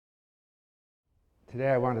Today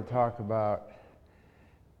I want to talk about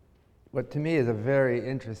what to me is a very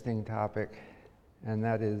interesting topic, and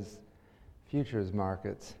that is futures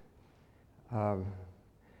markets. Not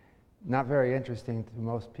very interesting to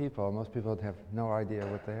most people. Most people have no idea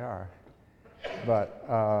what they are. But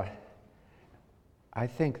I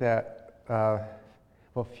think that,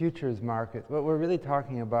 futures markets, what we're really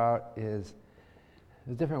talking about is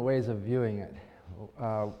there's different ways of viewing it.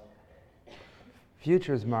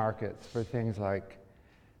 Futures markets for things like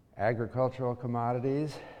agricultural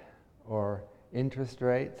commodities or interest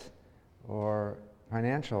rates or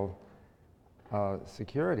financial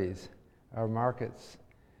securities are markets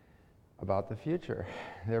about the future.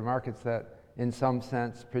 They're markets that in some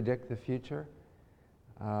sense predict the future,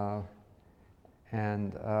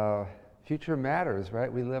 and future matters,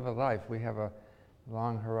 right? We live a life. We have a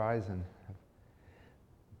long horizon.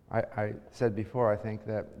 I said before, I think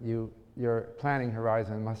that your planning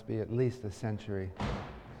horizon must be at least a century,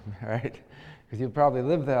 right? Because you probably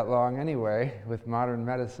live that long anyway with modern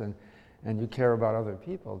medicine, and you care about other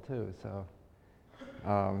people too. So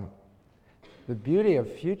the beauty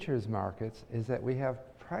of futures markets is that we have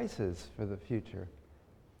prices for the future.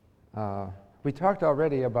 We talked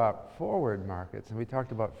already about forward markets, and we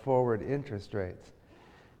talked about forward interest rates.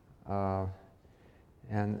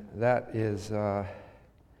 And that is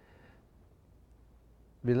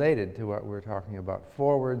related to what we're talking about.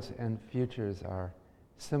 Forwards and futures are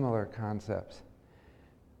similar concepts.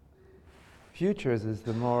 Futures is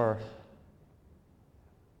the more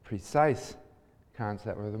precise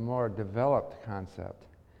concept, or the more developed concept.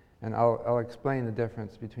 And I'll explain the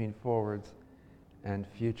difference between forwards and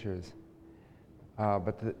futures.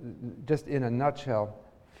 Just in a nutshell,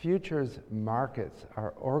 futures markets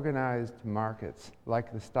are organized markets,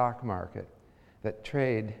 like the stock market, that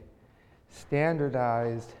trade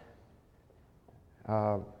standardized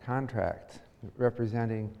contracts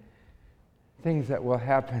representing things that will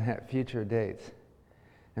happen at future dates.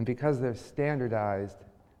 And because they're standardized,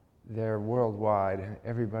 they're worldwide.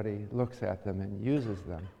 Everybody looks at them and uses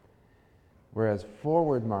them. Whereas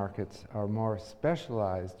forward markets are more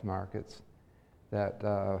specialized markets that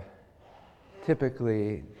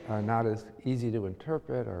typically are not as easy to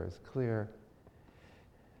interpret or as clear.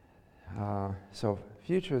 So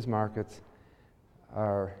futures markets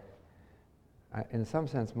are, in some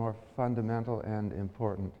sense, more fundamental and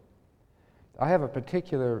important. I have a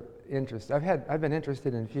particular interest. I've been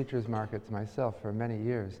interested in futures markets myself for many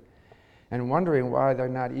years, and wondering why they're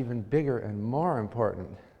not even bigger and more important.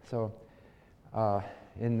 So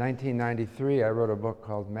in 1993, I wrote a book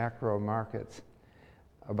called Macro Markets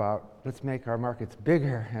about let's make our markets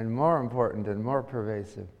bigger and more important and more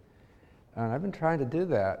pervasive. And I've been trying to do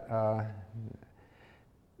that.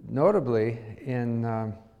 Notably, in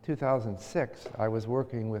 2006, I was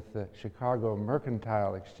working with the Chicago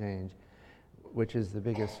Mercantile Exchange, which is the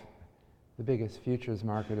biggest futures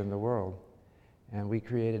market in the world. And we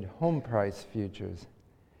created home price futures.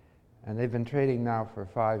 And they've been trading now for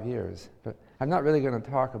 5 years. But I'm not really going to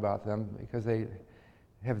talk about them because they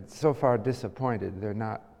have so far disappointed. They're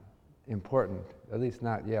not important, at least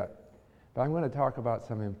not yet. But I'm going to talk about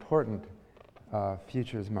some important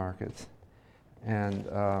futures markets. And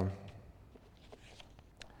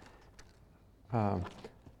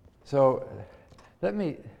so let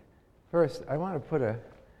me, first, I want to put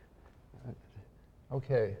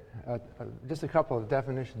just a couple of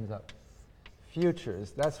definitions up.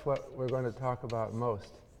 Futures, that's what we're going to talk about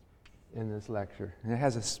most in this lecture. And it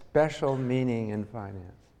has a special meaning in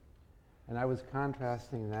finance. And I was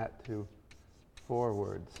contrasting that to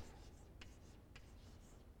forwards.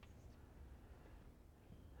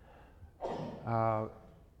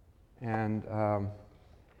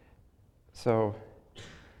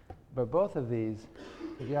 But both of these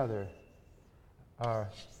together are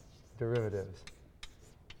derivatives.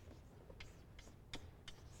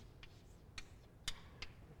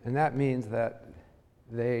 And that means that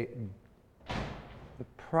the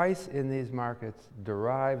price in these markets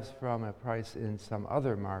derives from a price in some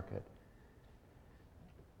other market.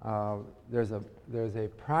 There's a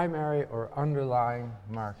primary or underlying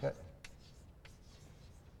market,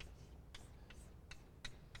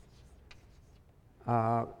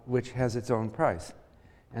 which has its own price.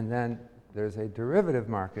 And then there's a derivative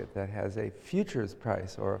market that has a futures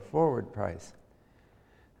price or a forward price.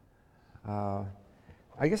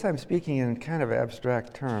 I guess I'm speaking in kind of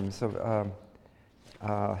abstract terms. So,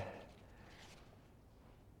 but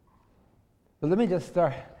let me just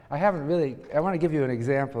start. I want to give you an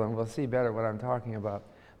example, and we'll see better what I'm talking about.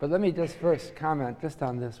 But let me just first comment just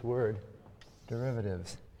on this word,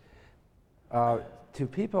 derivatives. To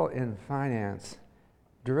people in finance,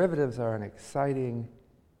 derivatives are an exciting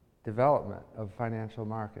development of financial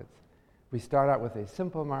markets. We start out with a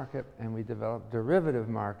simple market, and we develop derivative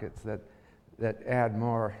markets that add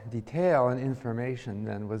more detail and information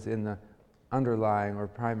than was in the underlying or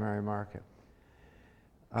primary market.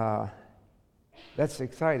 That's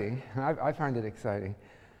exciting. I find it exciting.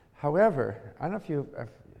 However, I don't know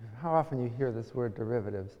how often you hear this word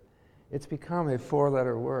derivatives. It's become a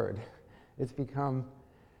four-letter word. It's become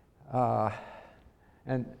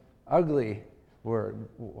an ugly word.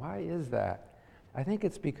 Why is that? I think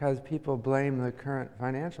it's because people blame the current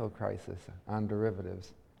financial crisis on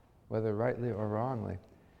derivatives, whether rightly or wrongly.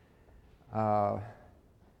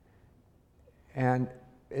 And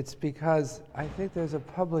it's because I think there's a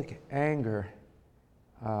public anger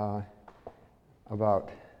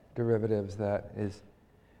about derivatives that is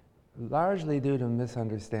largely due to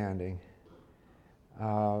misunderstanding.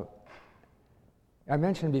 I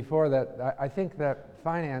mentioned before that I think that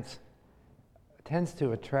finance tends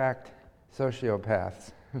to attract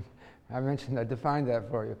sociopaths. I defined that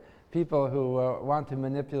for you. People who want to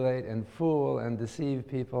manipulate and fool and deceive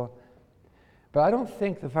people. But I don't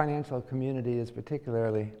think the financial community is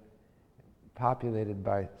particularly populated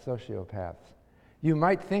by sociopaths. You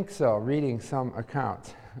might think so, reading some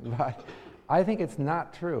accounts, but I think it's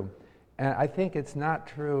not true. And I think it's not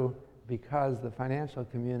true because the financial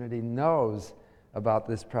community knows about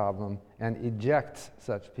this problem and ejects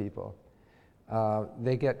such people.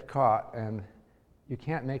 They get caught, and you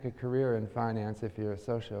can't make a career in finance if you're a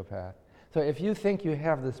sociopath. So if you think you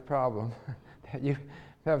have this problem, that you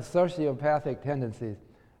have sociopathic tendencies,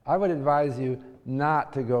 I would advise you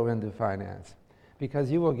not to go into finance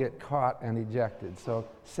because you will get caught and ejected. So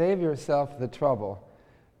save yourself the trouble.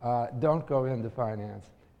 Don't go into finance.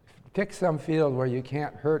 Pick some field where you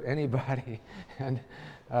can't hurt anybody, and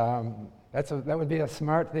that would be a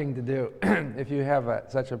smart thing to do if you have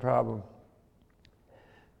such a problem.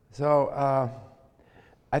 So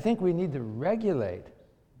I think we need to regulate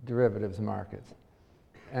derivatives markets,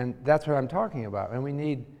 and that's what I'm talking about. And we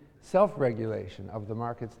need self-regulation of the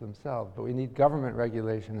markets themselves, but we need government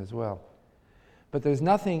regulation as well. But there's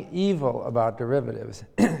nothing evil about derivatives,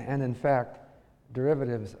 and in fact,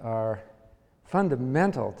 derivatives are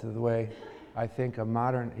fundamental to the way I think a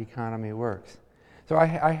modern economy works. So I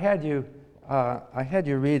had you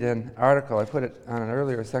read an article. I put it on an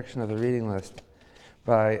earlier section of the reading list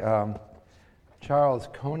by Charles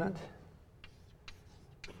Conant,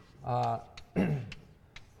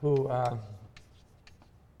 who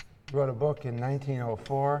wrote a book in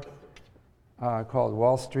 1904 called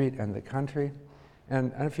Wall Street and the Country.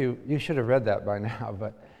 And if you should have read that by now,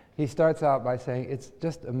 but he starts out by saying it's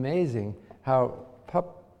just amazing how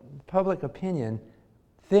public opinion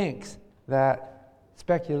thinks that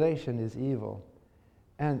speculation is evil.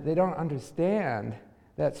 And they don't understand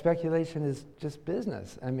that speculation is just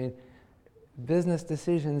business. I mean, business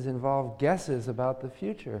decisions involve guesses about the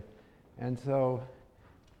future. And so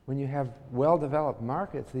when you have well-developed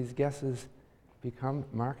markets, these guesses become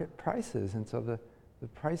market prices. And so the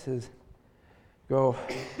prices go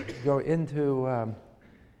into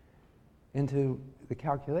the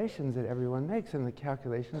calculations that everyone makes, and the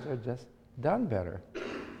calculations are just done better.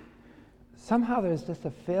 Somehow there's just a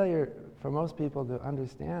failure for most people to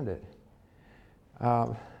understand it.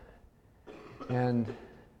 I'm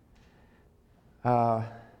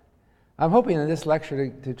hoping in this lecture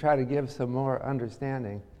to try to give some more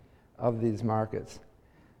understanding of these markets.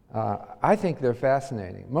 I think they're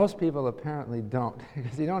fascinating. Most people apparently don't,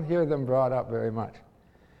 because you don't hear them brought up very much.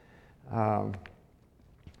 I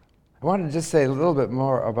wanted to just say a little bit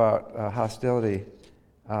more about hostility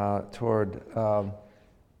toward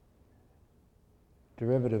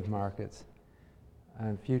derivative markets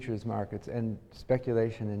and futures markets and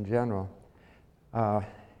speculation in general.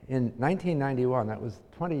 In 1991, that was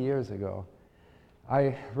 20 years ago,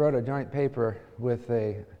 I wrote a joint paper with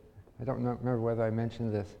I don't remember whether I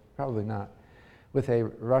mentioned this, probably not, with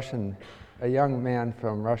a young man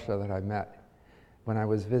from Russia that I met when I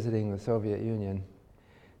was visiting the Soviet Union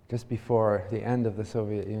just before the end of the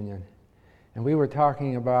Soviet Union. And we were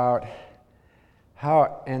talking about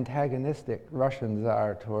how antagonistic Russians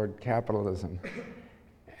are toward capitalism.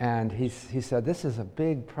 And he said, this is a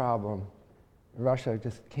big problem. Russia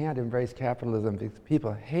just can't embrace capitalism because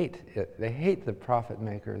people hate it. They hate the profit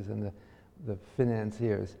makers and the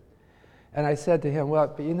financiers. And I said to him, well,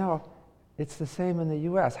 but you know, it's the same in the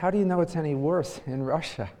US. How do you know it's any worse in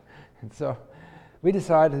Russia? And so we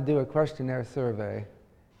decided to do a questionnaire survey.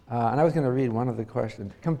 And I was going to read one of the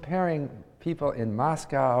questions, comparing people in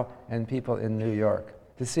Moscow and people in New York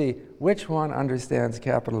to see which one understands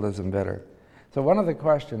capitalism better. So one of the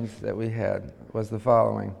questions that we had was the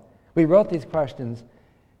following. We wrote these questions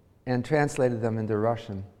and translated them into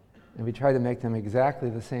Russian, and we tried to make them exactly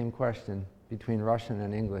the same question between Russian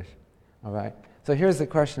and English. All right? So here's the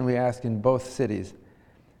question we asked in both cities.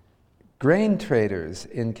 Grain traders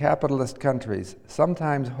in capitalist countries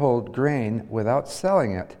sometimes hold grain without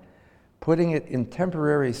selling it, putting it in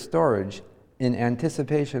temporary storage in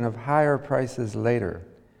anticipation of higher prices later.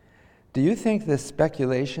 Do you think this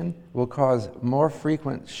speculation will cause more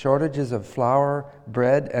frequent shortages of flour,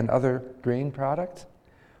 bread, and other grain products?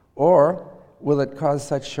 Or will it cause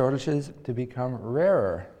such shortages to become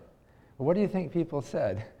rarer? What do you think people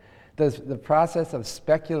said? Does the process of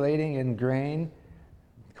speculating in grain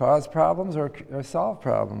cause problems or solve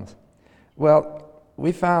problems? Well,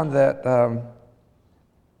 we found that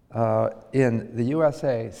in the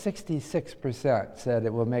USA, 66% said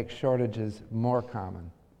it will make shortages more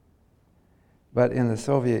common. But in the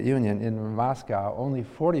Soviet Union, in Moscow, only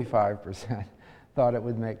 45% thought it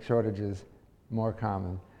would make shortages more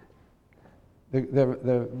common.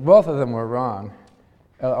 Both of them were wrong.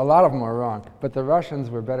 A lot of them were wrong, but the Russians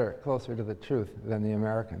were closer to the truth than the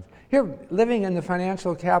Americans. Here, living in the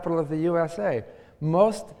financial capital of the USA,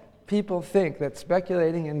 most people think that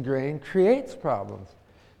speculating in grain creates problems.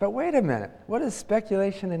 But wait a minute, what is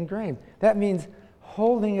speculation in grain? That means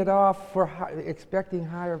holding it off for expecting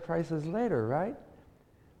higher prices later, right?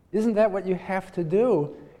 Isn't that what you have to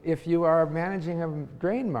do if you are managing a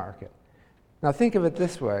grain market? Now think of it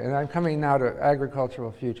this way, and I'm coming now to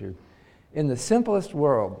agricultural futures. In the simplest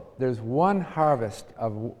world, there's one harvest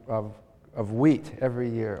of wheat every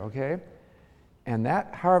year, okay? And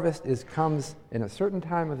that harvest comes in a certain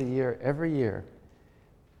time of the year every year,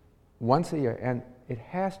 once a year, and it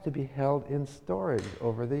has to be held in storage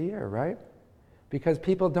over the year, right? Because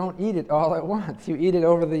people don't eat it all at once. You eat it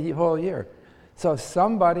over the whole year. So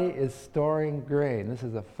somebody is storing grain. This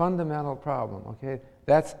is a fundamental problem, okay?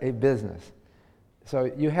 That's a business.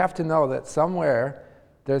 So you have to know that somewhere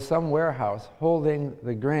there's some warehouse holding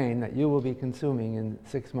the grain that you will be consuming in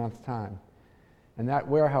 6 months' time. And that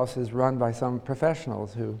warehouse is run by some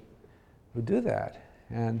professionals who do that.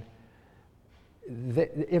 And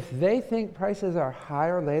if they think prices are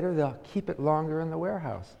higher later, they'll keep it longer in the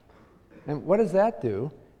warehouse. And what does that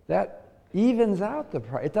do? That evens out the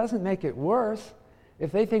price. It doesn't make it worse.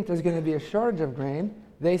 If they think there's going to be a shortage of grain,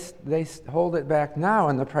 they hold it back now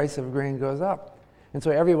and the price of grain goes up. And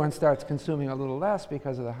so everyone starts consuming a little less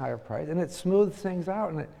because of the higher price, and it smooths things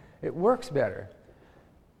out, and it works better.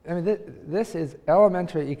 I mean, this is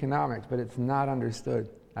elementary economics, but it's not understood,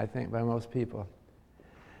 I think, by most people.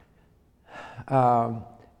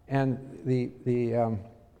 And the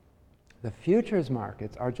futures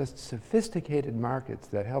markets are just sophisticated markets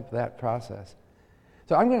that help that process.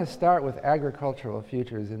 So I'm going to start with agricultural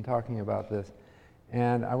futures in talking about this.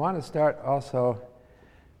 And I want to start also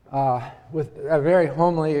with a very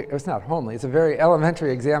homely, it's not homely, it's a very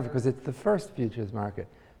elementary example because it's the first futures market.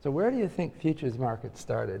 So where do you think futures markets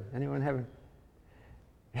started? Anyone have?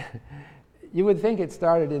 You would think it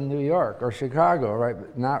started in New York or Chicago, right?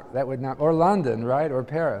 But that would not, or London, right? Or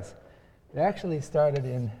Paris. It actually started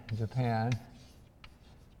in Japan,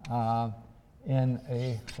 in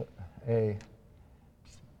a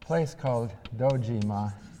place called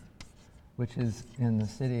Dojima, which is in the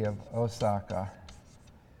city of Osaka.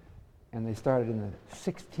 And they started in the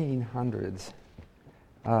 1600s.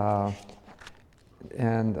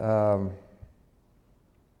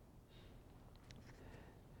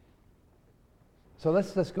 So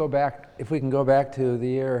let's just go back, if we can go back to the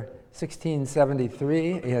year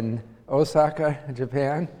 1673 in Osaka,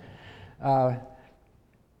 Japan.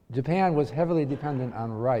 Japan was heavily dependent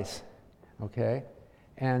on rice, okay?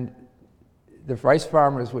 And the rice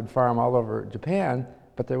farmers would farm all over Japan,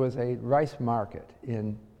 but there was a rice market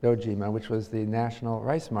in Dojima, which was the national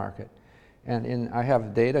rice market. And I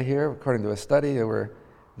have data here, according to a study,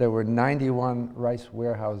 there were 91 rice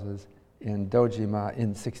warehouses in Dojima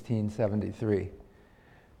in 1673.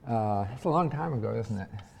 That's a long time ago, isn't it?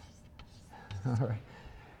 All right.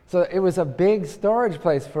 So it was a big storage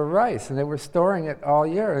place for rice, and they were storing it all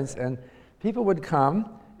year. And people would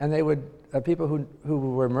come, and they would, people who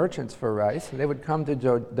were merchants for rice, they would come to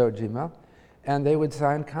Dojima, and they would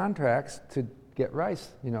sign contracts to get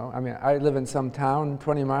rice. You know, I mean, I live in some town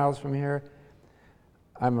 20 miles from here.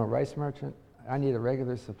 I'm a rice merchant. I need a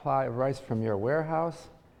regular supply of rice from your warehouse.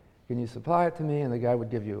 Can you supply it to me? And the guy would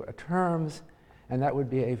give you terms, and that would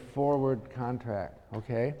be a forward contract,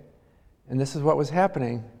 okay? And this is what was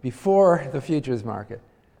happening before the futures market.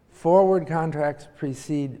 Forward contracts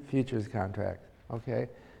precede futures contracts, okay?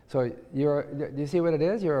 So do you see what it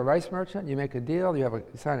is? You're a rice merchant, you make a deal, you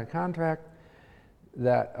sign a contract,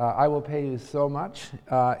 that I will pay you so much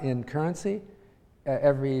in currency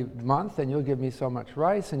every month, and you'll give me so much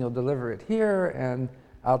rice, and you'll deliver it here, and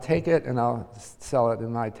I'll take it and I'll sell it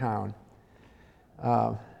in my town.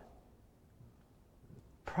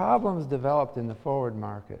 Problems developed in the forward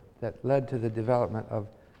market that led to the development of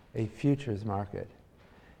a futures market.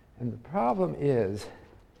 And the problem is,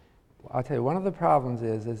 I'll tell you, one of the problems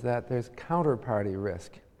is that there's counterparty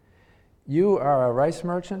risk. You are a rice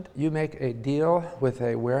merchant, you make a deal with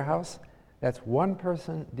a warehouse, that's one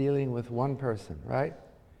person dealing with one person, right?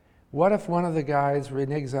 What if one of the guys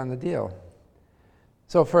reneges on the deal?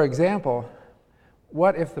 So for example,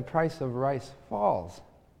 what if the price of rice falls?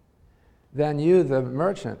 Then you, the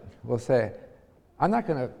merchant, will say, I'm not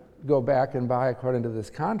going to go back and buy according to this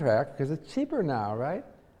contract because it's cheaper now, right?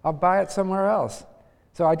 I'll buy it somewhere else.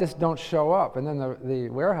 So I just don't show up. And then the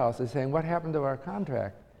warehouse is saying, what happened to our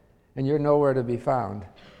contract? And you're nowhere to be found,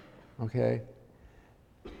 okay?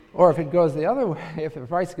 Or if it goes the other way, if the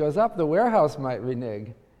price goes up, the warehouse might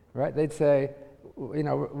renege, right? They'd say, you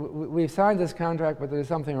know, we've signed this contract, but there's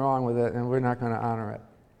something wrong with it, and we're not going to honor it.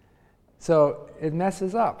 So it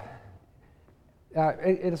messes up.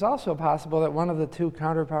 It is also possible that one of the two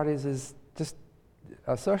counterparties is just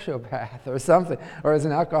a sociopath or something, or is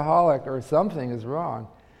an alcoholic, or something is wrong.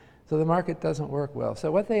 So the market doesn't work well.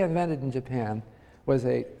 So what they invented in Japan was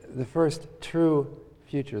the first true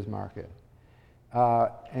futures market.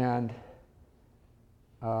 The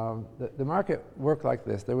market worked like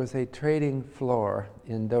this. There was a trading floor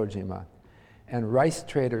in Dojima, and rice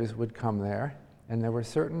traders would come there, and there were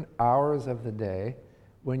certain hours of the day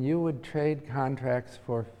when you would trade contracts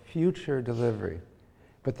for future delivery.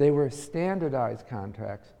 But they were standardized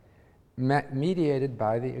contracts mediated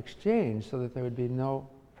by the exchange so that there would be no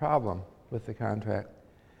problem with the contract.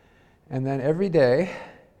 And then every day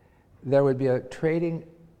there would be a trading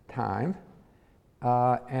time,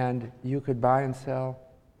 and you could buy and sell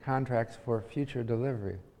contracts for future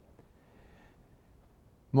delivery.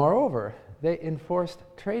 Moreover, they enforced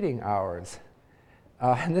trading hours.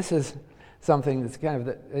 And this is something that's kind of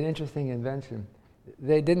an interesting invention.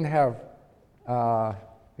 They didn't have, I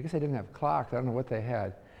guess they didn't have clocks, I don't know what they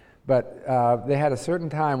had, but they had a certain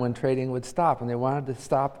time when trading would stop, and they wanted to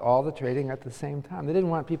stop all the trading at the same time. They didn't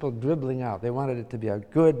want people dribbling out. They wanted it to be a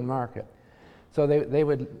good market. So they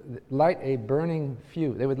would light a burning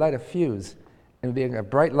fuse. They would light a fuse. It would be a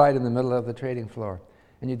bright light in the middle of the trading floor.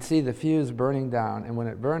 And you'd see the fuse burning down, and when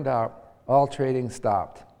it burned out, all trading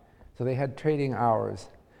stopped. So they had trading hours.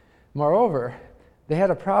 Moreover, they had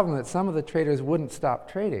a problem that some of the traders wouldn't stop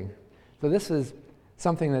trading. So this is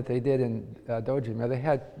something that they did in Dojima. They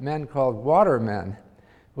had men called watermen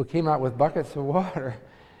who came out with buckets of water,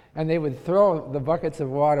 and they would throw the buckets of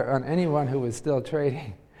water on anyone who was still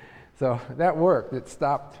trading. So that worked. It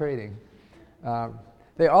stopped trading.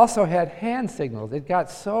 They also had hand signals. It got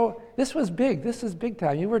so, this was big. This is big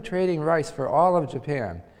time. You were trading rice for all of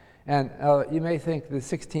Japan. And you may think the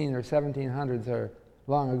 16 or 1700s are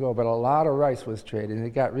long ago, but a lot of rice was traded, and it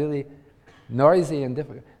got really noisy and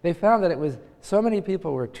difficult. They found that it was so many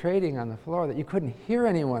people were trading on the floor that you couldn't hear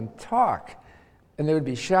anyone talk, and they would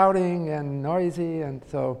be shouting and noisy, and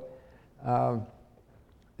so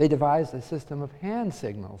they devised a system of hand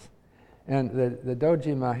signals. And the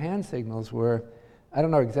Dojima hand signals were, I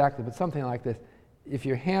don't know exactly, but something like this. If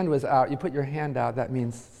your hand was out, you put your hand out, that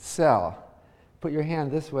means sell. Put your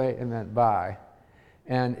hand this way, it meant buy.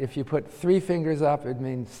 And if you put 3 fingers up, it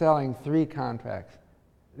means selling 3 contracts.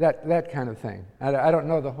 That kind of thing. I don't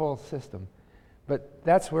know the whole system, but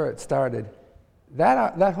that's where it started.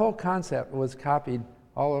 That whole concept was copied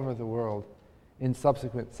all over the world in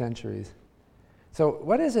subsequent centuries. So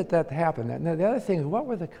what is it that happened? Now, the other thing is, what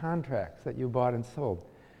were the contracts that you bought and sold?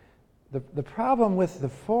 The problem with the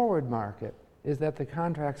forward market is that the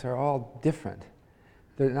contracts are all different.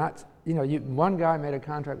 They're not, one guy made a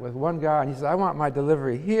contract with one guy, and he says, I want my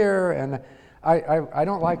delivery here, and I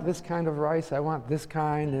don't like this kind of rice, I want this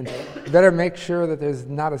kind, and you better make sure that there's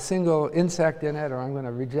not a single insect in it, or I'm going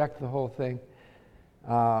to reject the whole thing.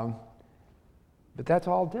 But that's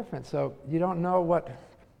all different, so you don't know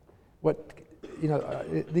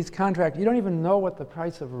these contracts, you don't even know what the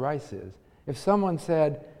price of rice is. If someone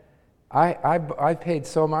said, I paid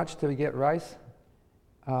so much to get rice,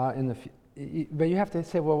 but you have to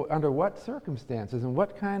say, well, under what circumstances, and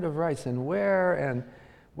what kind of rice, and where, and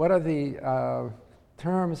what are the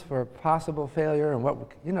terms for possible failure, and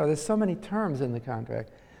what, there's so many terms in the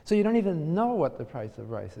contract. So you don't even know what the price of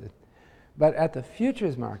rice is. But at the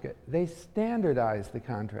futures market, they standardize the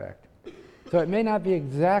contract. So it may not be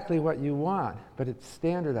exactly what you want, but it's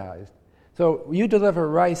standardized. So you deliver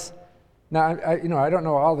rice Now, I don't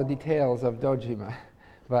know all the details of Dojima,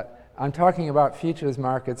 but I'm talking about futures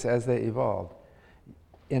markets as they evolved.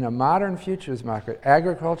 In a modern futures market,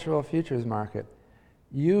 agricultural futures market,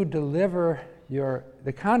 you deliver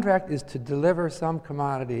the contract is to deliver some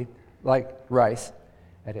commodity like rice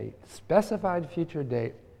at a specified future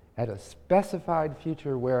date at a specified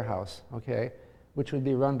future warehouse, okay, which would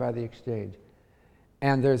be run by the exchange.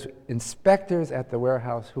 And there's inspectors at the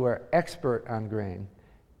warehouse who are expert on grain,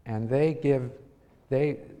 and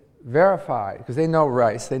they verify, because they know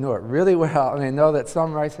rice, they know it really well, and they know that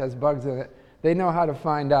some rice has bugs in it. They know how to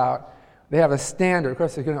find out. They have a standard. Of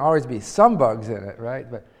course, there can always be some bugs in it, right?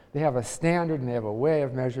 But they have a standard, and they have a way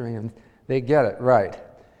of measuring, and they get it right.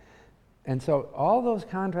 And so all those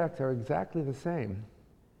contracts are exactly the same.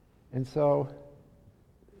 And so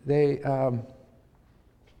they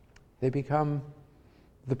become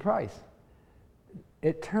the price.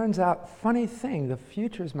 It turns out, funny thing, the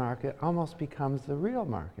futures market almost becomes the real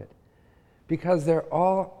market because they're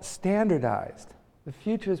all standardized. The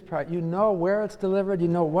futures price, you know where it's delivered, you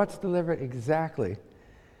know what's delivered exactly.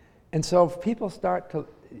 And so if people start to,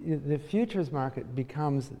 the futures market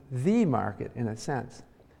becomes the market in a sense.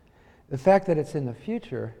 The fact that it's in the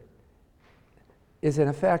future is in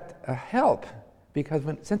effect a help because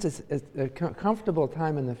since it's a comfortable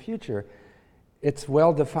time in the future, it's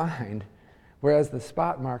well defined. Whereas the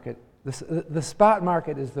spot market, the spot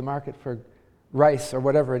market is the market for rice or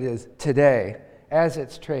whatever it is today as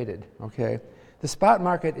it's traded, okay? The spot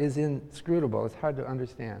market is inscrutable. It's hard to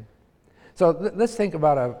understand. So let's think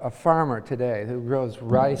about a farmer today who grows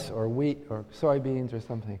rice or wheat or soybeans or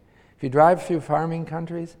something. If you drive through farming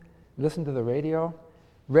countries, listen to the radio,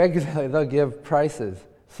 regularly they'll give prices,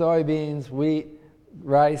 soybeans, wheat,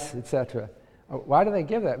 rice, etc. Why do they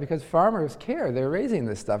give that? Because farmers care. They're raising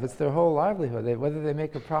this stuff. It's their whole livelihood. Whether they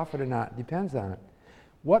make a profit or not depends on it.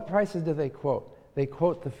 What prices do they quote? They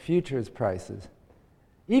quote the futures prices,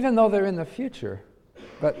 even though they're in the future.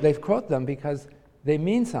 But they quote them because they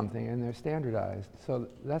mean something and they're standardized. So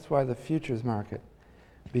that's why the futures market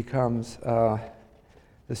becomes the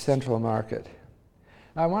central market.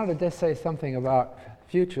 Now, I wanted to just say something about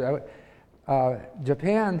future.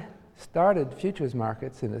 Japan started futures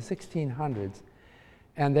markets in the 1600s,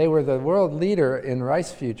 and they were the world leader in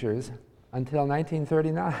rice futures until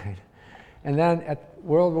 1939. And then at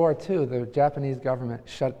World War II, the Japanese government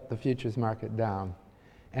shut the futures market down.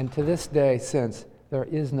 And to this day, since, there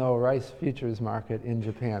is no rice futures market in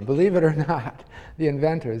Japan. Believe it or not, the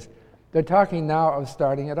inventors, they're talking now of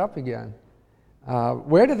starting it up again.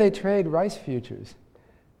 Where do they trade rice futures?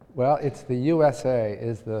 Well, it's the USA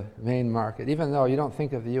is the main market, even though you don't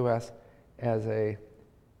think of the US as a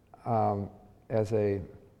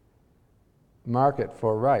market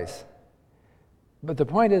for rice. But the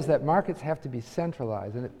point is that markets have to be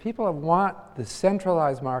centralized, and if people want the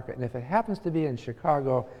centralized market, and if it happens to be in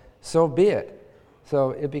Chicago, so be it. So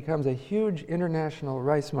it becomes a huge international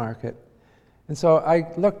rice market. And so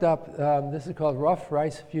I looked up, this is called Rough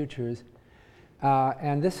Rice Futures,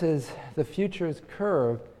 and this is the futures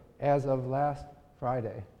curve as of last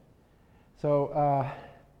Friday. So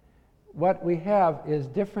what we have is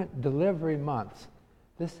different delivery months.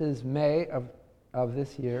 This is May of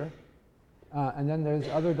this year, and then there's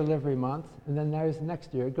other delivery months, and then there's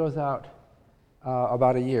next year. It goes out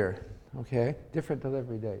about a year, okay? Different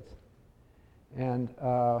delivery dates. And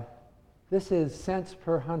this is cents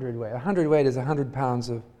per hundredweight. A hundredweight is 100 pounds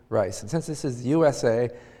of rice. And since this is USA,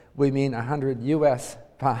 we mean 100 US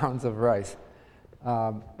pounds of rice.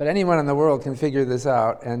 But anyone in the world can figure this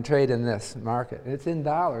out and trade in this market. It's in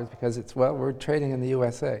dollars because we're trading in the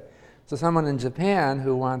USA. So someone in Japan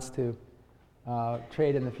who wants to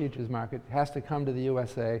trade in the futures market has to come to the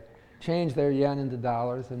USA, change their yen into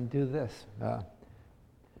dollars, and do this.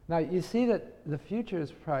 Now you see that the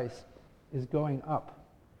futures price is going up.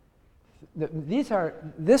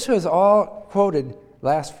 This was all quoted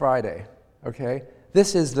last Friday, okay?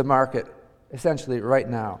 This is the market essentially right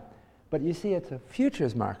now. But you see it's a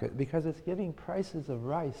futures market because it's giving prices of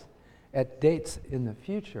rice at dates in the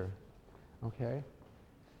future, okay?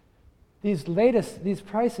 These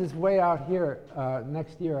prices way out here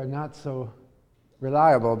next year are not so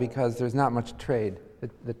reliable because there's not much trade.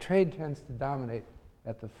 The trade tends to dominate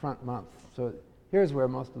at the front month. So here's where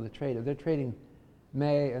most of the trade is. They're trading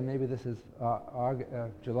May, and maybe this is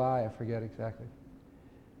July, I forget exactly.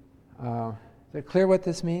 Is it clear what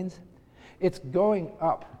this means? It's going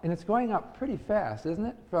up, and it's going up pretty fast, isn't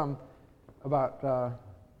it? From about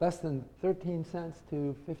less than 13 cents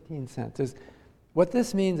to 15 cents. What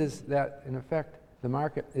this means is that, in effect, the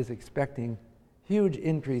market is expecting huge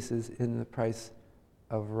increases in the price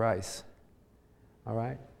of rice, all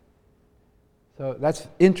right? So that's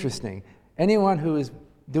interesting. Anyone who is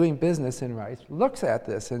doing business in rice looks at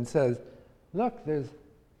this and says, look, there's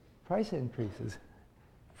price increases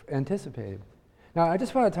anticipated. Now, I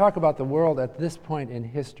just want to talk about the world at this point in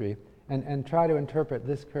history and try to interpret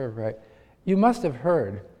this curve right. You must have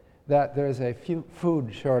heard that there's a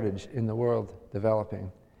food shortage in the world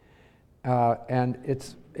developing. And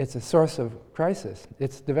it's a source of crisis.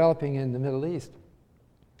 It's developing in the Middle East.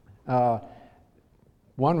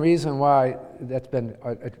 One reason why that's been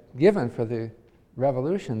given for the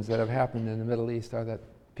revolutions that have happened in the Middle East are that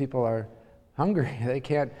people are hungry.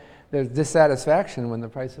 There's dissatisfaction when the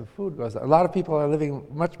price of food goes up. A lot of people are living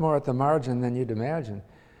much more at the margin than you'd imagine.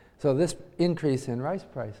 So this increase in rice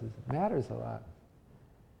prices matters a lot.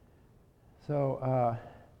 So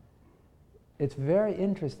it's very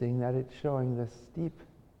interesting that it's showing this steep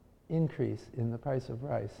increase in the price of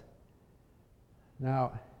rice.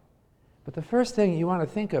 Now, but the first thing you want to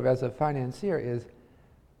think of as a financier is,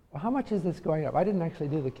 well, how much is this going up? I didn't actually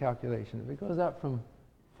do the calculation. If it goes up from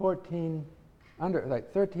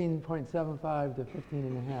 13.75 to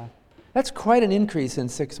 15.5, that's quite an increase in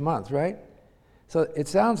 6 months, right? So it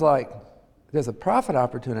sounds like there's a profit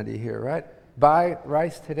opportunity here, right? Buy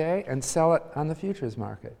rice today and sell it on the futures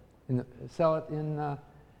market. This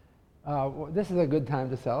is a good time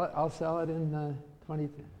to sell it. I'll sell it in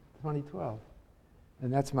 2012.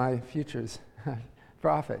 And that's my futures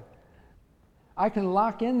profit. I can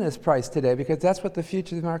lock in this price today because that's what the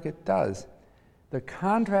futures market does. The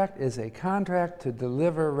contract is a contract to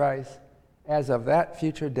deliver rice as of that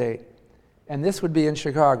future date. And this would be in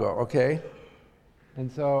Chicago, okay?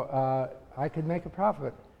 And so I could make a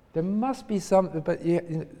profit. There must be some, but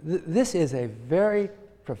this is a very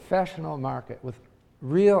professional market with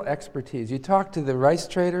real expertise. You talk to the rice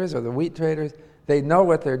traders or the wheat traders, they know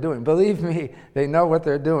what they're doing. Believe me, they know what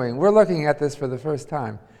they're doing. We're looking at this for the first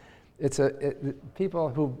time. People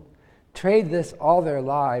who trade this all their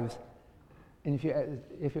lives, and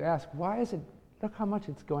if you ask, why is it, look how much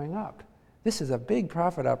it's going up. This is a big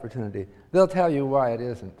profit opportunity. They'll tell you why it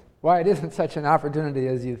isn't such an opportunity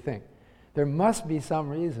as you think. There must be some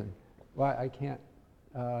reason why I can't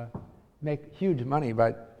make huge money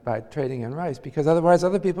by trading in rice, because otherwise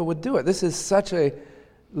other people would do it. This is such a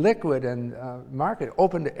liquid and market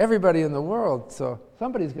open to everybody in the world, so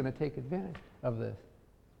somebody's going to take advantage of this.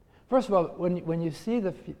 First of all, when you see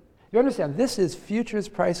you understand this is futures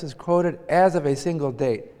prices quoted as of a single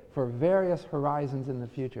date for various horizons in the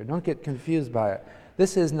future. Don't get confused by it.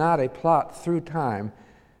 This is not a plot through time.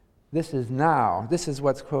 This is now. This is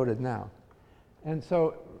what's quoted now. And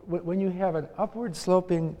so when you have an upward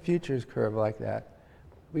sloping futures curve like that,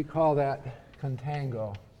 we call that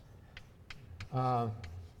contango.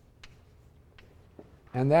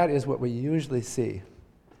 And that is what we usually see.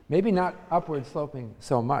 Maybe not upward sloping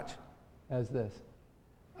so much as this.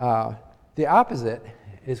 The opposite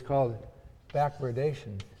is called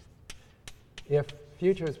backwardation. If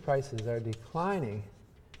futures prices are declining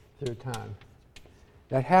through time,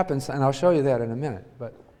 that happens, and I'll show you that in a minute,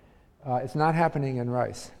 but it's not happening in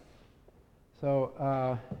rice.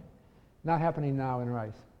 So, not happening now in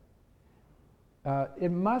rice.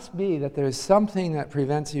 It must be that there's something that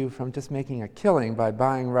prevents you from just making a killing by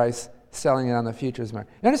buying rice, selling it on the futures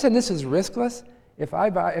market. You understand this is riskless? If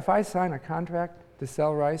I sign a contract to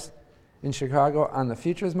sell rice in Chicago on the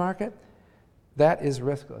futures market, that is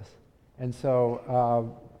riskless. And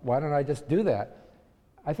so why don't I just do that?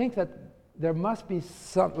 I think that there must be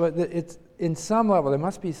in some level, there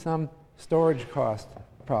must be some storage cost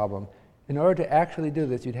problem. In order to actually do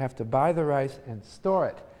this, you'd have to buy the rice and store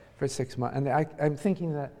it for 6 months. And I'm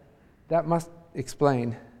thinking that must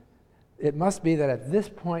explain. It must be that at this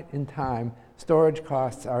point in time, storage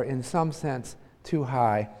costs are in some sense too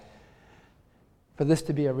high for this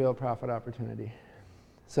to be a real profit opportunity.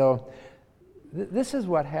 So this is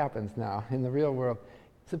what happens now in the real world.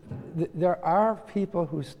 So there are people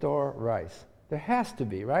who store rice. There has to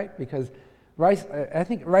be, right? Because rice, I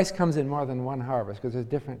think rice comes in more than one harvest because there's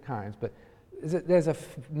different kinds, but there's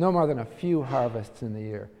no more than a few harvests in the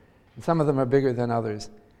year. And some of them are bigger than others.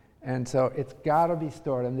 And so it's got to be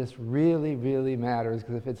stored, and this really, really matters,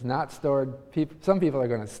 because if it's not stored, some people are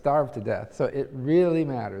going to starve to death. So it really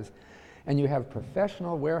matters. And you have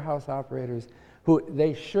professional warehouse operators who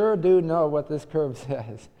they sure do know what this curve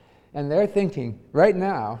says. And they're thinking, right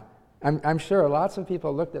now, I'm sure lots of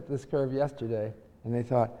people looked at this curve yesterday, and they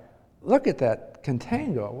thought, look at that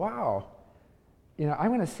contango, wow. You know, I'm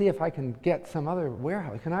going to see if I can get some other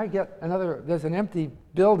warehouse. Can I get another, there's an empty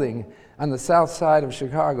building on the south side of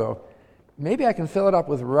Chicago. Maybe I can fill it up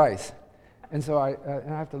with rice. And so I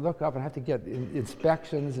have to look up and I have to get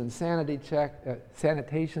inspections and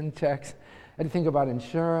sanitation checks And you think about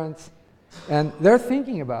insurance, and they're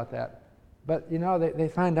thinking about that. But you know, they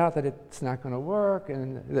find out that it's not going to work,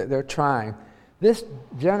 and they're trying. This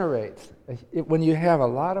generates, when you have a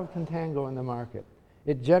lot of contango in the market,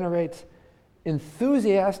 it generates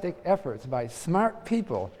enthusiastic efforts by smart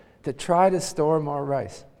people to try to store more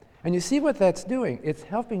rice. And you see what that's doing. It's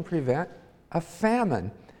helping prevent a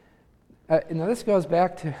famine. This goes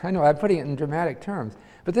back to, I know I'm putting it in dramatic terms,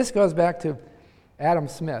 but this goes back to Adam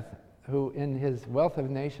Smith, who in his Wealth of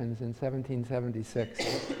Nations in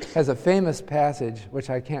 1776 has a famous passage, which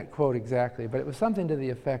I can't quote exactly, but it was something to the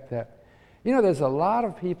effect that, you know, there's a lot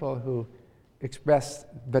of people who express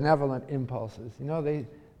benevolent impulses. You know,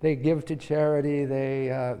 they give to charity,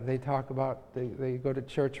 they talk about, they go to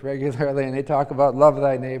church regularly, and they talk about love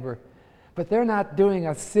thy neighbor. But they're not doing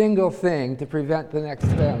a single thing to prevent the next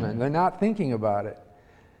famine. They're not thinking about it.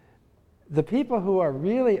 The people who are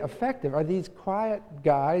really effective are these quiet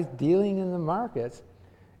guys dealing in the markets,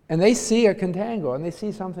 and they see a contango, and they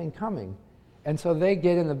see something coming. And so they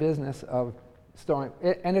get in the business of storing,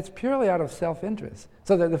 and it's purely out of self-interest.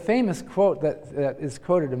 So the famous quote that is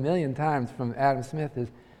quoted a million times from Adam Smith is,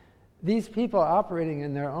 these people operating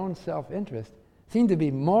in their own self-interest seem to be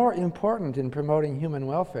more important in promoting human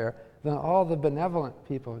welfare than all the benevolent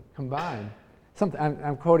people combined.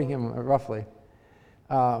 I'm quoting him roughly.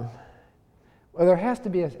 Well, there has to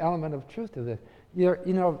be an element of truth to this. You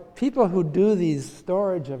know, people who do these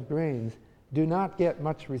storage of grains do not get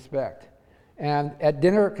much respect. And at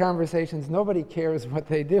dinner conversations, nobody cares what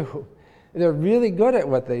they do. They're really good at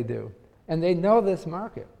what they do. And they know this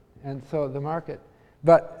market. And so the market,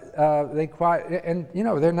 but and you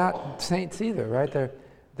know, they're not saints either, right?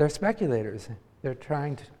 They're speculators. They're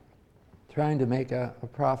trying to make a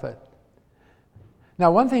profit.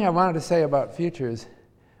 Now, one thing I wanted to say about futures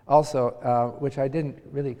also, which I didn't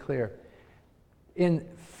really clear, in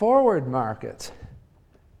forward markets,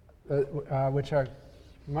 which are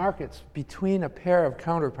markets between a pair of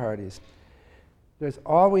counterparties, there's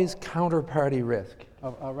always counterparty risk.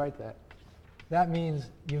 I'll write that. That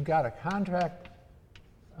means you've got a contract,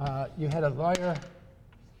 you had a lawyer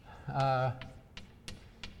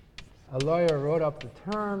wrote up the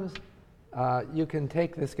terms. You can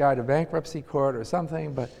take this guy to bankruptcy court or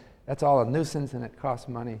something, but that's all a nuisance and it costs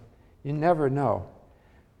money. You never know.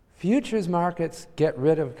 Futures markets get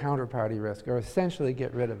rid of counterparty risk, or essentially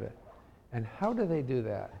get rid of it. And how do they do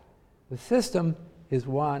that? The system is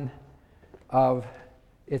one of,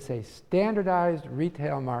 it's a standardized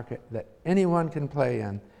retail market that anyone can play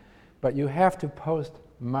in, but you have to post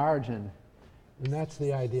margin, and that's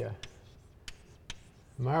the idea.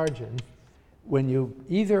 Margin when you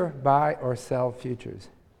either buy or sell futures.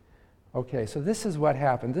 Okay, so this is what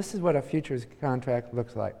happened. This is what a futures contract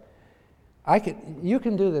looks like. You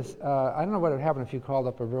can do this. I don't know what would happen if you called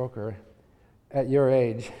up a broker at your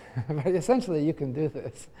age, but essentially you can do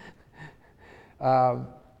this.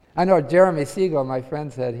 I know Jeremy Siegel, my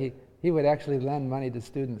friend, said he would actually lend money to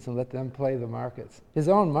students and let them play the markets. His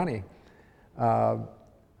own money. I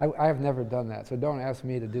have never done that, so don't ask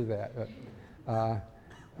me to do that.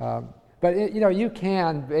 But you know, you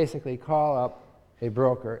can basically call up a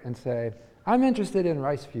broker and say, I'm interested in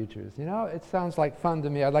rice futures. You know, it sounds like fun to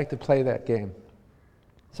me. I'd like to play that game.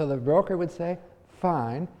 So the broker would say,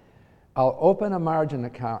 fine, I'll open a margin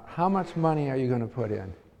account. How much money are you going to put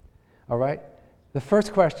in? All right? The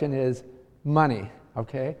first question is money,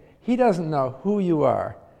 okay? He doesn't know who you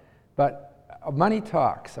are, but money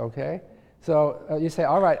talks, okay? So you say,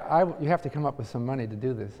 all right, you have to come up with some money to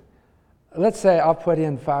do this. Let's say I'll put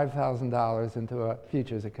in $5,000 into a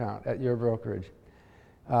futures account at your brokerage.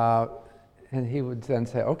 And he would then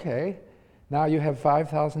say, okay, now you have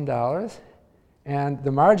 $5,000, and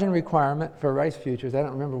the margin requirement for rice futures, I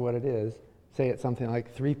don't remember what it is, say it's something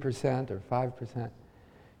like 3% or 5%.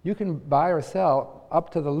 You can buy or sell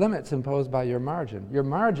up to the limits imposed by your margin. Your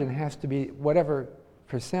margin has to be whatever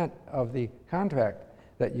percent of the contract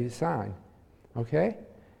that you sign, okay?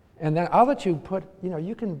 And then I'll let you put, you know,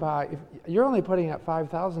 you can buy, if you're only putting up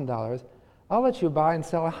 $5,000, I'll let you buy and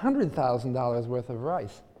sell $100,000 worth of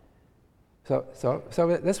rice. So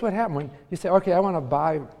this would happen when you say, okay, I want to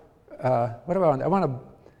buy, what do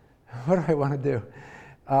I want to do?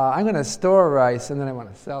 I'm going to store rice and then I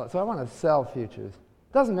want to sell it. So I want to sell futures.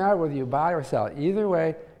 It doesn't matter whether you buy or sell. Either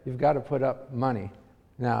way, you've got to put up money.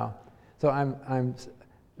 Now, so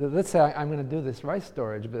let's say I'm going to do this rice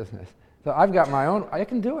storage business. So I've got my own, I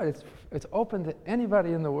can do it. It's open to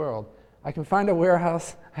anybody in the world. I can find a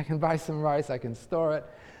warehouse, I can buy some rice, I can store it,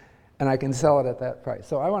 and I can sell it at that price.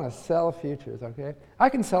 So I want to sell futures, okay? I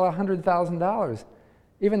can sell $100,000,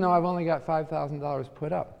 even though I've only got $5,000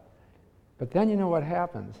 put up. But then you know what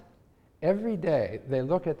happens. every day they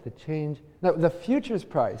look at the change. Now, the futures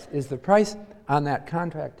price is the price on that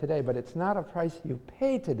contract today, but it's not a price you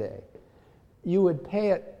pay today. You would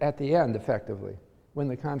pay it at the end, effectively, when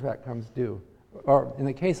the contract comes due. Or in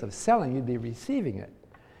the case of selling, you'd be receiving it.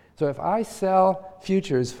 So if I sell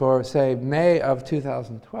futures for, say, May of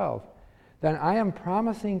 2012, then I am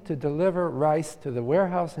promising to deliver rice to the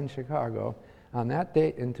warehouse in Chicago on that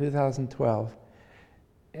date in 2012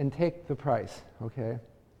 and take the price, okay?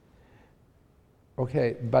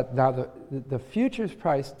 Okay, but now the futures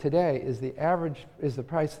price today is the average, is the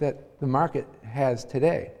price that the market has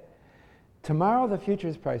today. Tomorrow the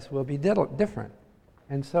futures price will be different.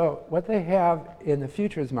 And so what they have in the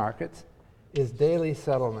futures markets is daily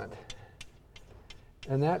settlement.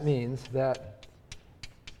 And that means that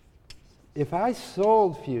if I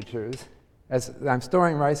sold futures, as I'm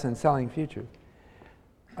storing rice and selling futures,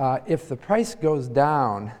 if the price goes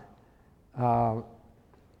down,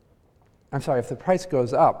 if the price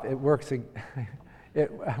goes up, it works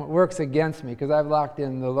against me because I've locked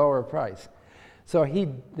in the lower price. So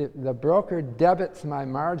the broker debits my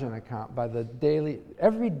margin account by the daily,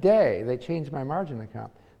 every day they change my margin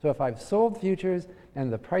account. So if I've sold futures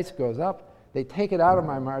and the price goes up, they take it out of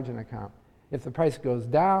my margin account. If the price goes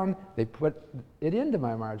down, they put it into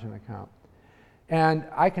my margin account. And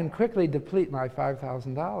I can quickly deplete my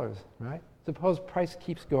 $5,000, right? Suppose price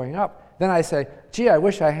keeps going up. Then I say, gee, I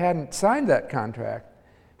wish I hadn't signed that contract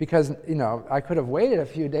because, I could have waited a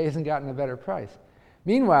few days and gotten a better price.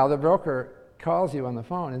 Meanwhile, the broker calls you on the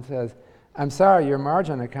phone and says, I'm sorry, your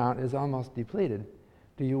margin account is almost depleted.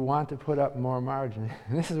 Do you want to put up more margin?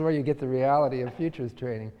 And this is where you get the reality of futures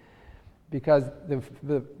trading, because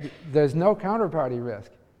there's no counterparty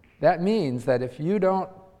risk. That means that if you don't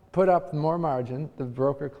put up more margin, the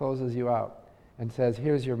broker closes you out and says,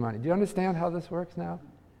 here's your money. Do you understand how this works now?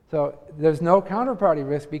 So there's no counterparty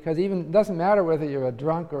risk because it doesn't matter whether you're a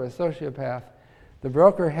drunk or a sociopath. The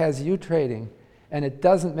broker has you trading, and it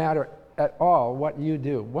doesn't matter at all what you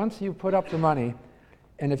do. Once you put up the money,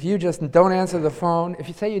 and if you just don't answer the phone, if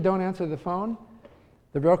you say you don't answer the phone,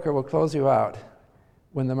 the broker will close you out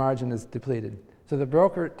when the margin is depleted. So the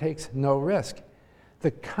broker takes no risk.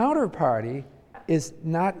 The counterparty is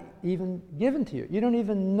not even given to you. You don't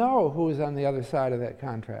even know who is on the other side of that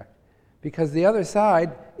contract because the other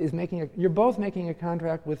side is you're both making a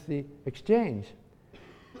contract with the exchange.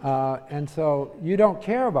 And so you don't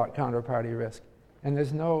care about counterparty risk, and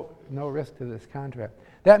there's no risk to this contract.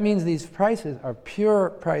 That means these prices are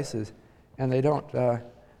pure prices, and they don't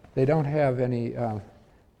have any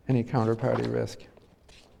counterparty risk.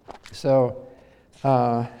 So,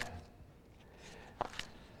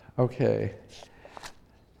 okay.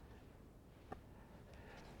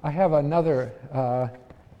 I have another, I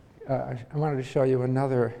wanted to show you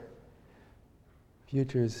another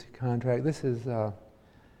futures contract. This is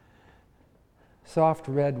soft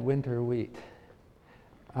red winter wheat,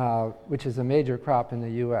 which is a major crop in the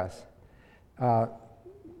U.S.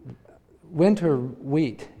 Winter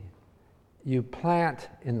wheat you plant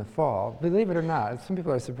in the fall. Believe it or not, some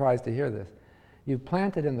people are surprised to hear this. You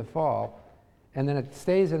plant it in the fall, and then it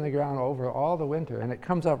stays in the ground over all the winter, and it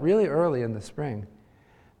comes up really early in the spring.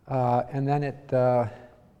 And then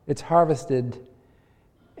it's harvested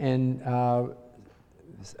in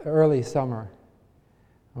early summer,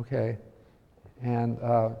 okay? And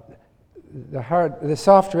the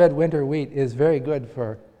soft red winter wheat is very good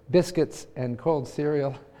for biscuits and cold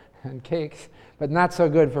cereal and cakes, but not so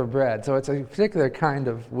good for bread. So it's a particular kind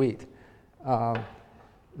of wheat that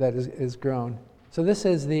is grown. So this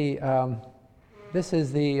is the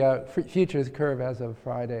futures curve as of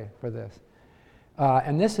Friday for this.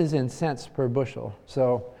 And this is in cents per bushel.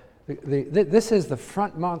 So this is the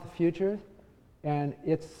front month futures, and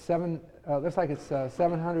it's looks like it's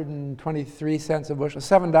 723 cents a bushel,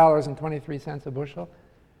 $7.23 a bushel.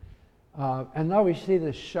 And now we see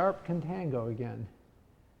this sharp contango again.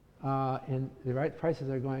 And the prices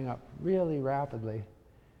are going up really rapidly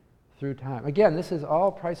through time. Again, this is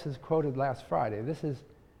all prices quoted last Friday. This is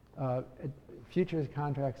futures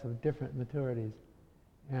contracts of different maturities.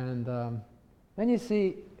 And then you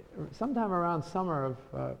see, sometime around summer of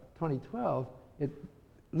 2012, it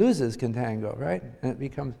loses contango, right? And it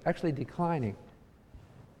becomes actually declining.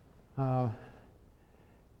 And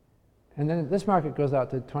then this market goes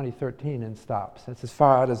out to 2013 and stops. That's as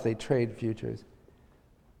far out as they trade futures.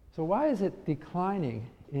 So why is it declining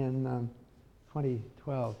in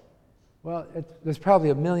 2012? Well, there's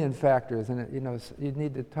probably a million factors, and you'd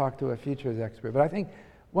need to talk to a futures expert. But I think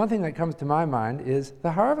one thing that comes to my mind is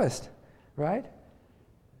the harvest, right?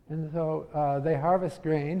 And so they harvest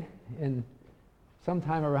grain in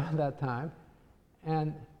sometime around that time,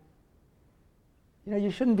 and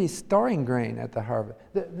you shouldn't be storing grain at the harvest.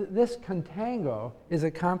 This contango is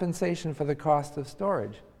a compensation for the cost of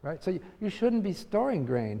storage, right? So you shouldn't be storing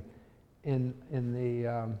grain in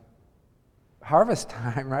the harvest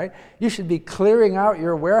time, right? You should be clearing out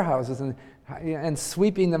your warehouses and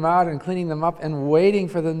sweeping them out and cleaning them up and waiting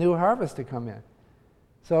for the new harvest to come in.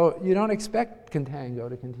 So you don't expect contango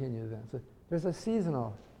to continue then. So there's a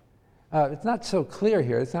seasonal. It's not so clear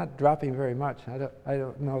here. It's not dropping very much. I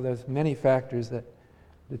don't know. There's many factors that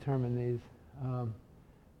determine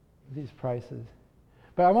these prices.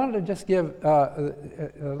 But I wanted to just give a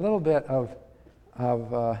little bit of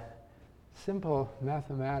simple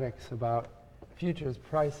mathematics about futures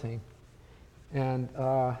pricing, and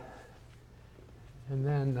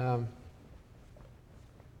then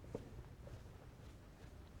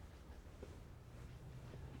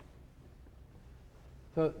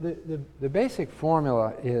so the basic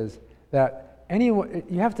formula is that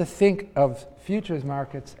you have to think of futures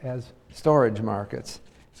markets as storage markets,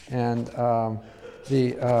 and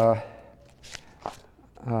the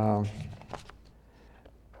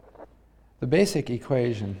basic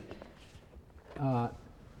equation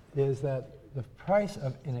is that the price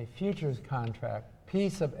in a futures contract, P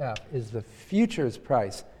sub F, is the futures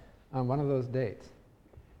price on one of those dates,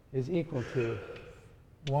 is equal to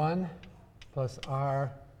 1 plus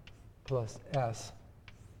R plus S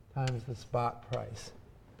times the spot price.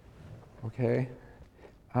 Okay?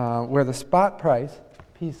 Where the spot price,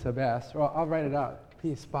 P sub S, well, I'll write it out,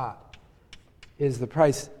 P spot, is the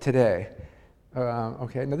price today.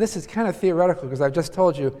 Okay, now this is kind of theoretical because I've just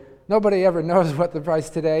told you nobody ever knows what the price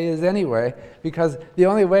today is anyway, because the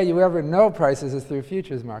only way you ever know prices is through a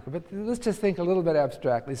futures market. But let's just think a little bit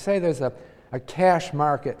abstractly. Say there's a cash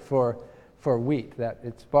market for wheat that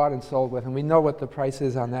it's bought and sold with, and we know what the price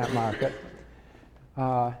is on that market.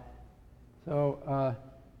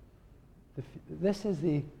 This is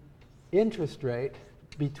the interest rate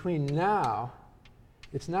between now.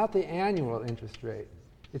 It's not the annual interest rate.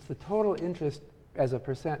 It's the total interest as a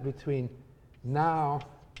percent between now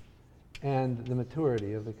and the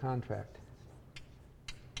maturity of the contract.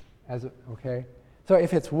 Okay? So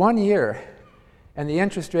if it's 1 year and the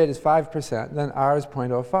interest rate is 5%, then R is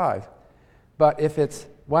 0.05. But if it's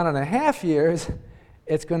 1.5 years,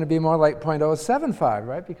 it's going to be more like 0.075,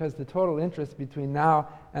 right? Because the total interest between now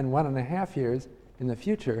and 1.5 years in the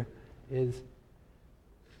future is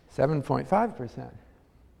 7.5%.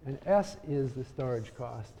 And S is the storage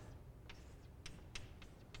cost.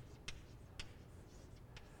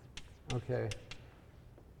 Okay.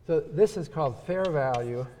 So this is called fair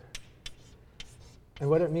value. And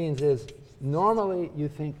what it means is normally you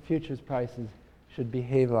think futures prices should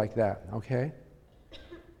behave like that, okay?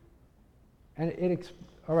 And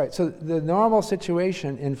all right, so the normal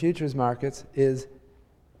situation in futures markets is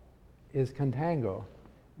contango,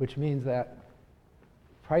 which means that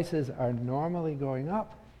prices are normally going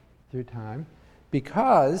up through time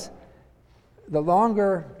because the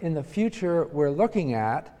longer in the future we're looking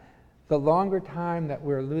at, the longer time that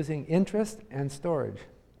we're losing interest and storage.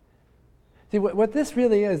 See, what this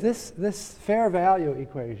really is, this fair value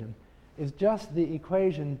equation is just the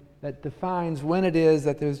equation that defines when it is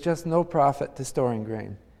that there's just no profit to storing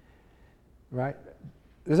grain, right?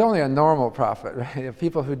 There's only a normal profit, right? If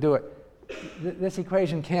people who do it, this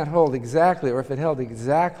equation can't hold exactly, or if it held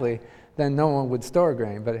exactly, then no one would store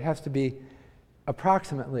grain, but it has to be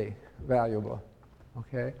approximately valuable,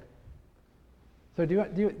 okay? So do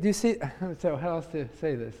you see, so how else to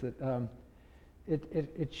say this? That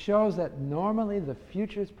it shows that normally the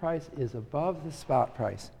futures price is above the spot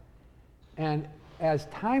price. And as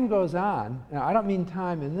time goes on, now I don't mean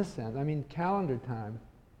time in this sense, I mean calendar time,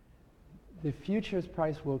 the futures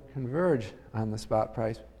price will converge on the spot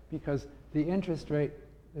price because the interest rate,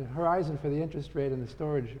 the horizon for the interest rate and the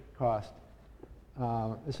storage cost,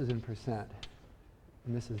 this is in percent,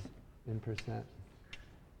 and this is in percent,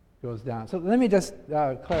 goes down. So let me just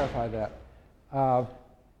clarify that.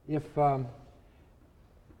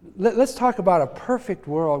 Let's talk about a perfect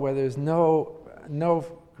world where there's no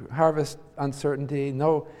harvest uncertainty,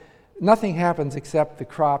 nothing happens except the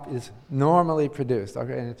crop is normally produced,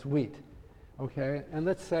 okay, and it's wheat, okay? And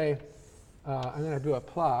let's say I'm going to do a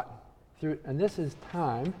plot through, and this is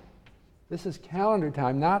time. This is calendar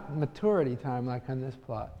time, not maturity time like on this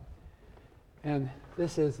plot. And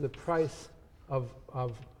this is the price of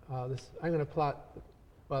this. I'm going to plot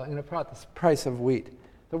the price of wheat.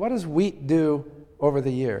 So what does wheat do over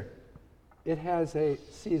the year? It has a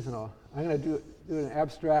seasonal. I'm going to do an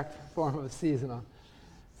abstract form of a seasonal.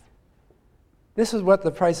 This is what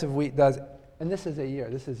the price of wheat does, and this is a year.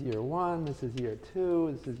 This is year 1, this is year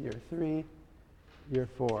 2, this is year 3, year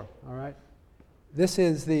 4, all right? this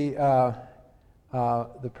is the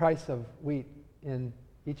price of wheat in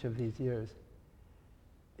each of these years.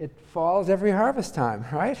 It falls every harvest time,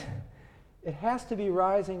 right? It has to be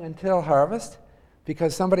rising until harvest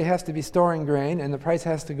because somebody has to be storing grain and the price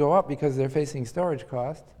has to go up because they're facing storage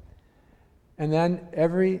costs. And then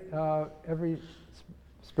every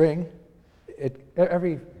spring,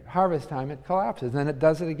 every harvest time, it collapses. Then it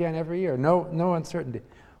does it again every year. No uncertainty.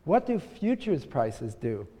 What do futures prices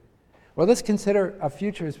do? Well, let's consider a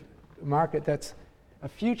futures market that's a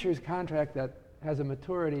futures contract that has a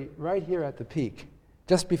maturity right here at the peak,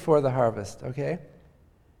 just before the harvest, okay?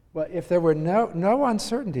 Well, if there were no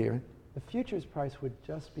uncertainty, the futures price would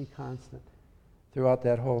just be constant throughout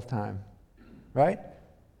that whole time, right?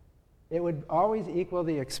 It would always equal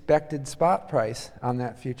the expected spot price on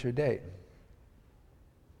that future date.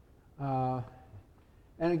 And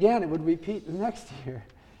again, it would repeat the next year.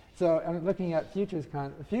 So I'm looking at futures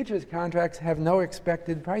contracts have no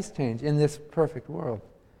expected price change in this perfect world.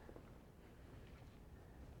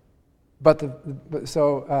 But do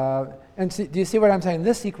you see what I'm saying?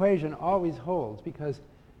 This equation always holds because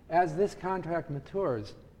as this contract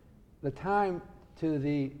matures, the time to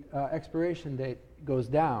the expiration date goes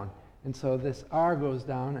down. And so this R goes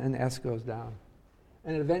down and S goes down.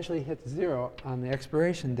 And it eventually hits 0 on the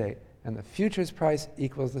expiration date. And the futures price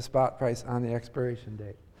equals the spot price on the expiration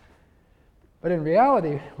date. But in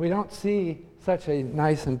reality, we don't see such a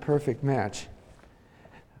nice and perfect match.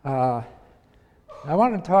 I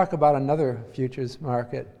want to talk about another futures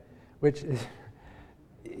market, which is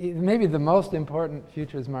maybe the most important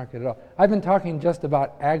futures market at all. I've been talking just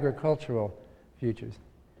about agricultural futures.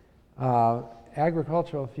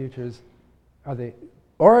 Agricultural futures are the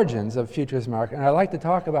origins of futures market, and I like to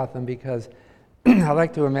talk about them because I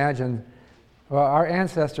like to imagine, well, our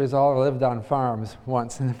ancestors all lived on farms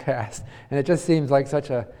once in the past, and it just seems like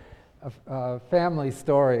such a family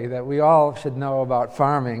story that we all should know about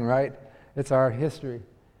farming, right? It's our history.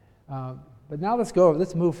 But now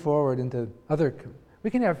let's move forward into we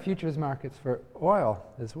can have futures markets for oil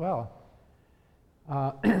as well.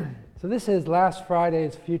 So this is last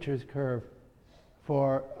Friday's futures curve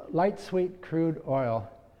for light sweet crude oil.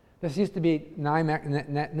 This used to be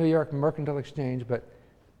NYMEX, New York Mercantile Exchange, but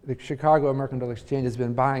the Chicago Mercantile Exchange has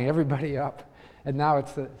been buying everybody up. And now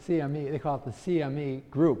it's the CME, they call it the CME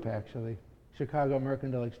group, actually, Chicago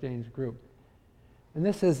Mercantile Exchange Group. And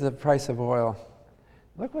this is the price of oil.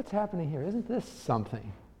 Look what's happening here. Isn't this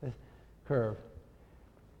something, this curve?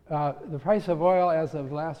 The price of oil as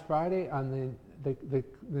of last Friday on the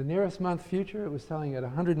nearest month future, it was selling at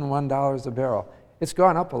 $101 a barrel. It's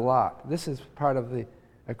gone up a lot. This is part of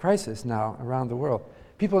a crisis now around the world.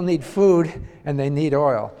 People need food and they need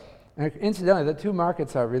oil. And incidentally, the two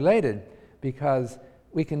markets are related because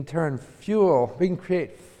we can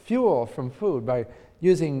create fuel from food by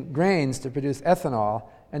using grains to produce ethanol,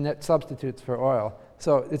 and that substitutes for oil.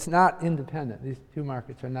 So it's not independent. These two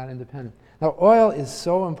markets are not independent. Now, oil is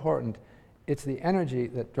so important. It's the energy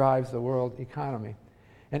that drives the world economy.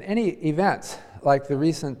 And any events like the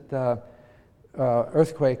recent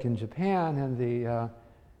earthquake in Japan and the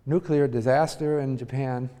nuclear disaster in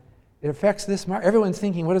Japan, it affects this market. Everyone's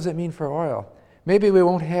thinking, what does it mean for oil? Maybe we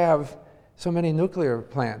won't have so many nuclear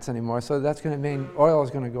plants anymore, so that's going to mean oil is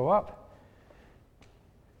going to go up.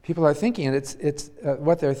 People are thinking, and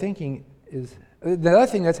what they're thinking is, the other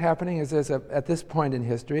thing that's happening is at this point in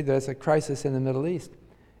history, there's a crisis in the Middle East,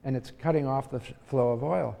 and it's cutting off the flow of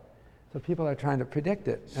oil. So people are trying to predict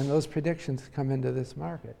it, and those predictions come into this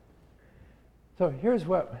market. So here's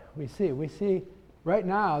what we see. We see right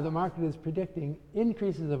now the market is predicting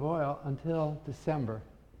increases of oil until December,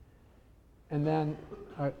 and then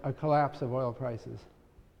a collapse of oil prices,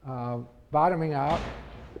 bottoming out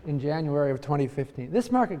in January of 2015.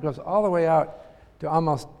 This market goes all the way out to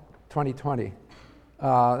almost 2020.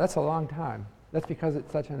 That's a long time. That's because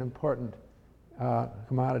it's such an important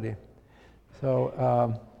commodity.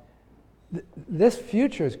 So this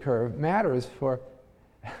futures curve matters for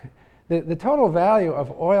the total value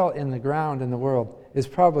of oil in the ground in the world is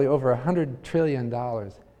probably over $100 trillion.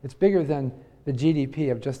 It's bigger than the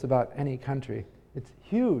GDP of just about any country. It's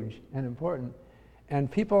huge and important.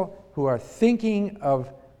 And people who are thinking of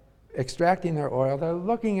extracting their oil,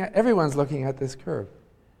 everyone's looking at this curve.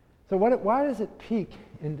 So why does it peak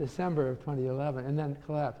in December of 2011 and then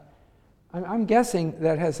collapse? I'm guessing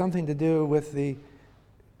that has something to do with the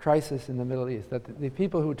crisis in the Middle East, that the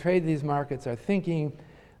people who trade these markets are thinking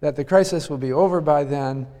that the crisis will be over by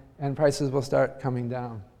then and prices will start coming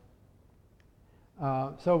down.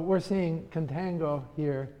 So we're seeing contango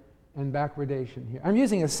here and backwardation here. I'm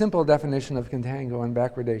using a simple definition of contango and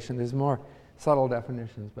backwardation. There's more subtle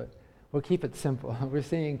definitions, but we'll keep it simple. We're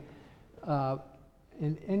seeing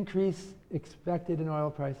an increase expected in oil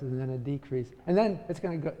prices and then a decrease. And then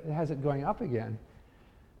it has it going up again.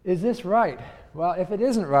 Is this right? Well, if it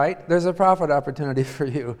isn't right, there's a profit opportunity for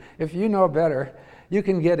you. If you know better, you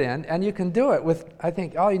can get in, and you can do it with, I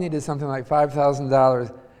think all you need is something like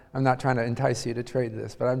 $5,000. I'm not trying to entice you to trade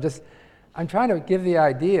this, but I'm trying to give the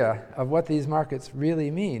idea of what these markets really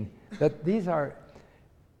mean. That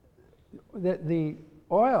the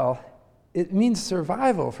oil, it means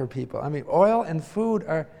survival for people. I mean, oil and food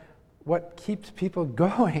are what keeps people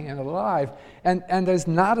going and alive, and there's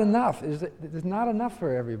not enough. There's not enough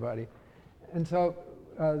for everybody. And so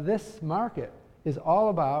this market is all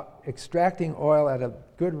about extracting oil at a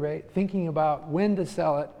good rate, thinking about when to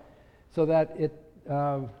sell it so that it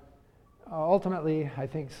ultimately, I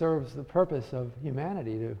think, serves the purpose of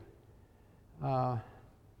humanity to.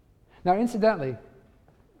 Now, incidentally,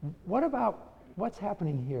 what about what's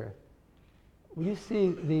happening here? You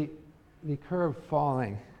see the curve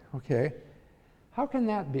falling, okay? How can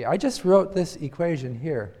that be? I just wrote this equation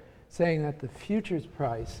here saying that the futures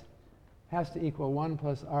price has to equal 1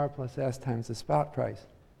 plus R plus S times the spot price.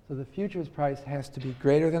 So the futures price has to be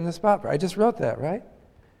greater than the spot price. I just wrote that, right?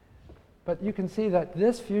 But you can see that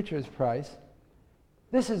this futures price,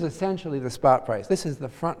 this is essentially the spot price. This is the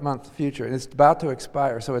front month future, and it's about to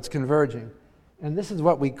expire, so it's converging. And this is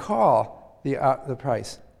what we call the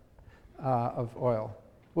price of oil.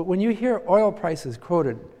 But when you hear oil prices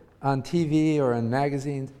quoted on TV or in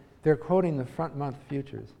magazines, they're quoting the front month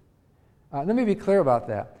futures. Let me be clear about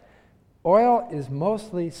that. Oil is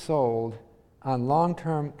mostly sold on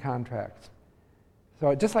long-term contracts.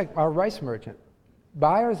 So just like our rice merchant,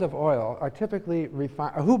 buyers of oil are typically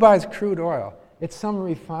who buys crude oil? It's some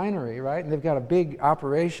refinery, right? And they've got a big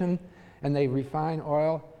operation, and they refine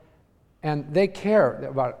oil, and they care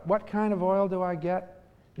about what kind of oil do I get,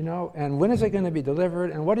 you know, and when is it going to be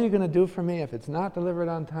delivered, and what are you going to do for me if it's not delivered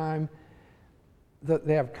on time?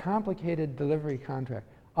 They have complicated delivery contracts.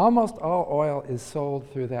 Almost all oil is sold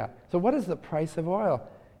through that. So what is the price of oil?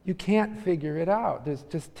 You can't figure it out. There's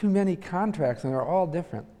just too many contracts, and they're all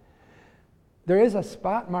different. There is a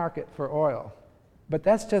spot market for oil, but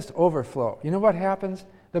that's just overflow. You know what happens?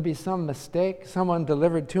 There'll be some mistake. Someone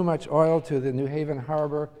delivered too much oil to the New Haven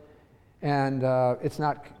harbor, and it's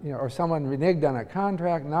not, you know, or someone reneged on a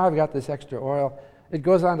contract. Now I've got this extra oil. It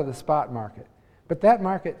goes onto the spot market. But that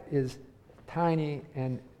market is tiny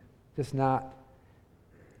and just not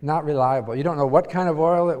reliable. You don't know what kind of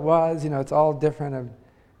oil it was. You know, it's all different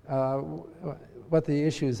of what the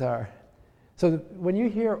issues are. So when you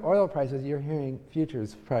hear oil prices, you're hearing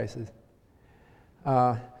futures prices.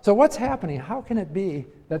 So what's happening? How can it be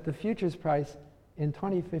that the futures price in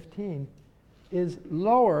 2015 is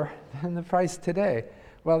lower than the price today?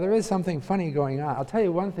 Well, there is something funny going on. I'll tell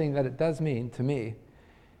you one thing that it does mean to me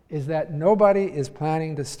is that nobody is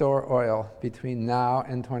planning to store oil between now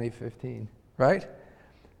and 2015, right?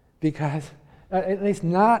 Because, at least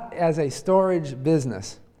not as a storage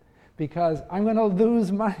business, because I'm going to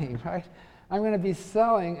lose money, right? I'm going to be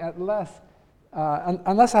selling at less,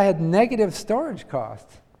 unless I had negative storage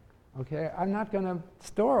costs, okay? I'm not going to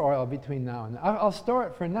store oil between now and then. I'll store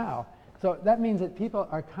it for now. So that means that people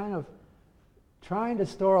are kind of trying to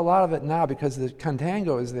store a lot of it now because the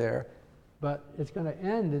contango is there, but it's going to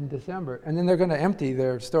end in December, and then they're going to empty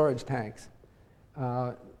their storage tanks.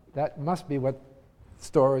 That must be what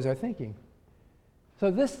storers are thinking.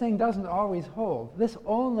 So this thing doesn't always hold. This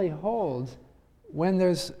only holds when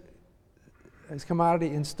there's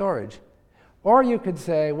commodity in storage. Or you could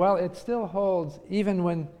say, well, it still holds even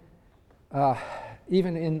when you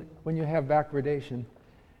have backwardation,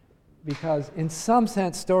 because in some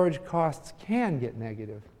sense storage costs can get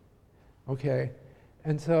negative. Okay?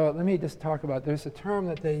 And so let me just talk about, there's a term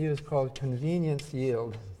that they use called convenience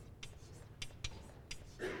yield.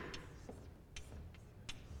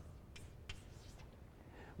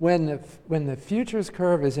 When the futures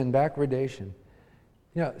curve is in backwardation,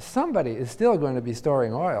 you know, somebody is still going to be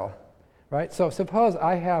storing oil, right? So suppose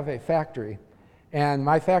I have a factory, and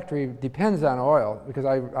my factory depends on oil because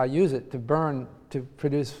I use it to burn to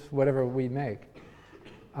produce whatever we make.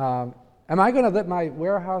 Am I going to let my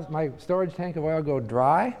warehouse, my storage tank of oil go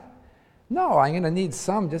dry? No, I'm going to need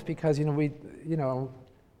some just because, you know,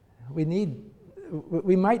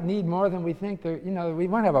 we might need more than we think. There, you know, we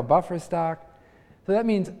might have a buffer stock. So that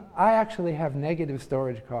means I actually have negative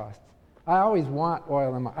storage costs. I always want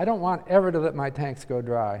oil in I don't want ever to let my tanks go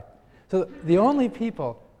dry. So the only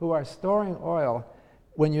people who are storing oil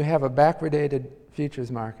when you have a backwardated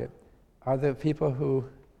futures market are the people who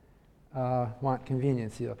want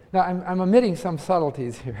convenience yield. Now, I'm omitting some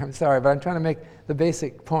subtleties here. I'm sorry, but I'm trying to make the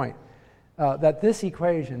basic point. that this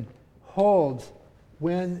equation holds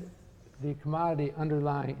when the commodity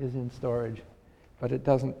underlying is in storage, but it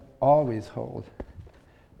doesn't always hold.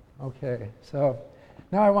 Okay, so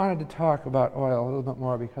now I wanted to talk about oil a little bit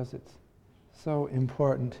more because it's so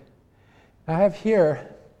important. I have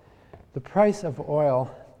here the price of oil.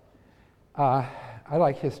 I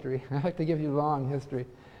like history. I like to give you long history.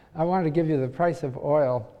 I wanted to give you the price of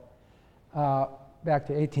oil back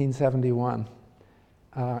to 1871.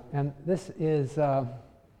 And this is,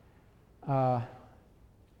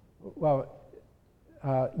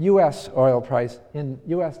 U.S. oil price in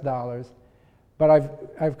U.S. dollars, but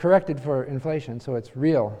I've corrected for inflation, so it's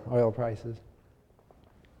real oil prices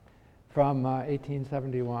from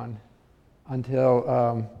 1871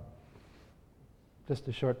 until just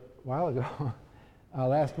a short while ago,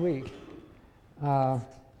 last week. Now,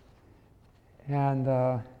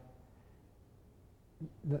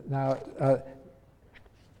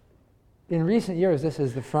 in recent years, this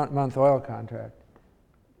is the front-month oil contract.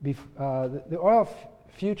 The oil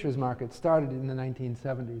futures market started in the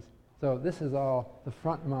 1970s, so this is all the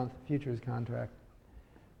front-month futures contract.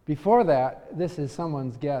 Before that, this is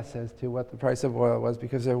someone's guess as to what the price of oil was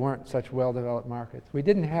because there weren't such well-developed markets. We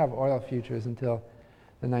didn't have oil futures until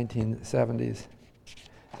the 1970s.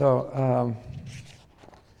 So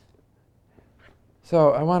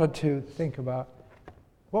I wanted to think about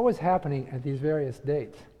what was happening at these various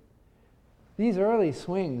dates. These early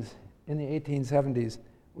swings in the 1870s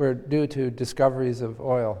were due to discoveries of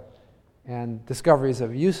oil and discoveries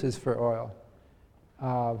of uses for oil.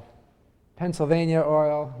 Pennsylvania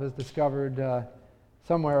oil was discovered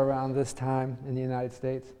somewhere around this time in the United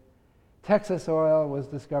States. Texas oil was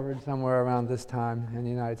discovered somewhere around this time in the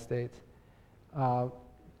United States. Our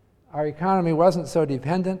economy wasn't so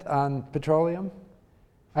dependent on petroleum.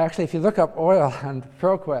 Actually, if you look up oil on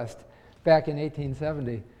ProQuest back in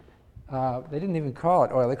 1870, they didn't even call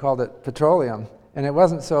it oil, they called it petroleum. And it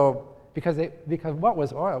wasn't so, because what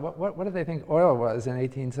was oil? What did they think oil was in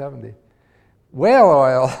 1870? Whale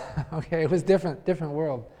oil. Okay, it was different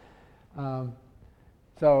world.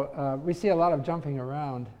 So we see a lot of jumping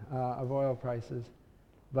around of oil prices,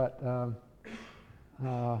 but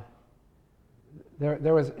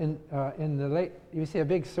there was in the late, you see a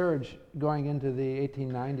big surge going into the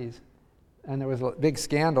 1890s, and there was a big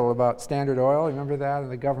scandal about Standard Oil. Remember that?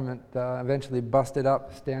 And the government eventually busted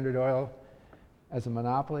up Standard Oil as a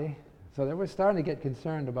monopoly. So they were starting to get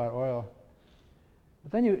concerned about oil.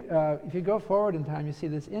 But then if you go forward in time, you see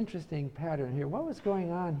this interesting pattern here. What was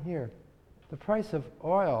going on here? The price of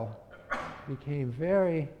oil became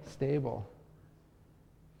very stable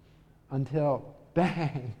until,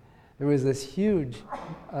 bang, there was this huge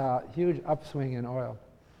upswing in oil.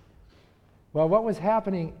 Well, what was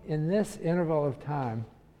happening in this interval of time,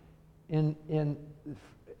 in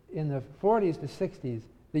the 40s to 60s,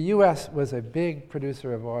 the U.S. was a big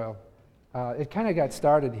producer of oil. It kind of got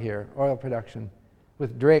started here, oil production,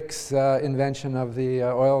 with Drake's invention of the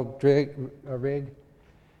oil rig.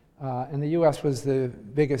 And the U.S. was the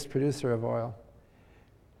biggest producer of oil.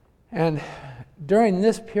 And during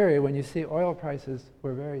this period, when you see oil prices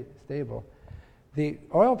were very stable, the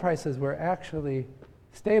oil prices were actually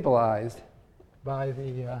stabilized by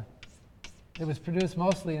it was produced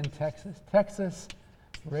mostly in Texas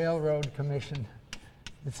Railroad Commission.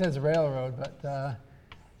 It says railroad, but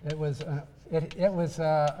it was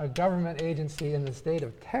a government agency in the state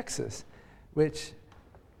of Texas which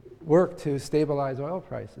worked to stabilize oil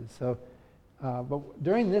prices. So, but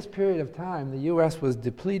during this period of time, the U.S. was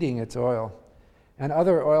depleting its oil, and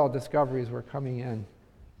other oil discoveries were coming in.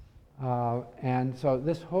 And so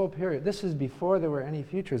this whole period, this is before there were any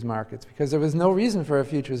futures markets, because there was no reason for a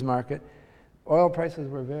futures market. Oil prices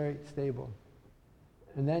were very stable.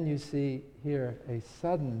 And then you see here a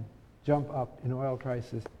sudden jump up in oil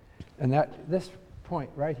prices. And this point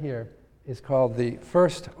right here is called the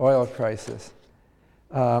first oil crisis.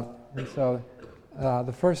 And so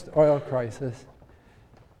the first oil crisis,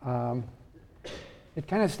 it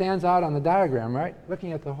kind of stands out on the diagram, right?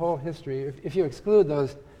 Looking at the whole history, if you exclude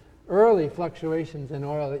those early fluctuations in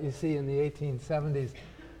oil that you see in the 1870s,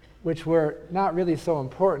 which were not really so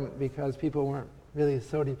important because people weren't really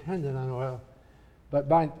so dependent on oil. But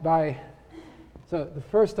so the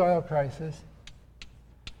first oil crisis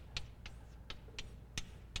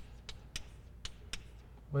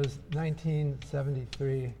was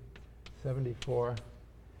 1973, 74.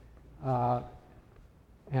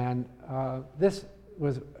 And this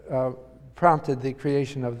was prompted the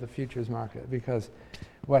creation of the futures market, because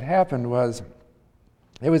what happened was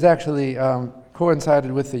it was actually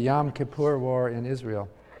coincided with the Yom Kippur War in Israel,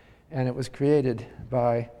 and it was created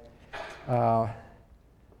by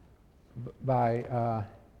by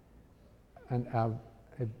a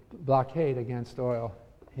blockade against oil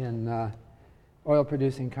in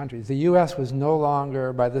oil-producing countries. The U.S. was no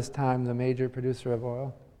longer, by this time, the major producer of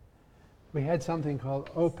oil. We had something called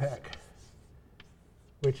OPEC,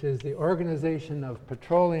 which is the Organization of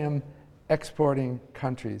Petroleum Exporting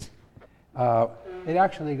Countries. It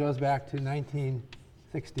actually goes back to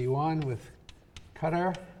 1961 with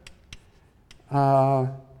Qatar,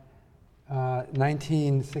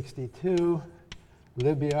 1962,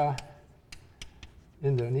 Libya,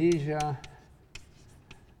 Indonesia,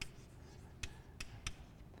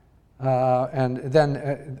 and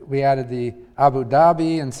then we added the Abu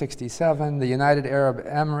Dhabi in 67, the United Arab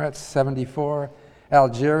Emirates 74,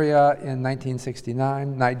 Algeria in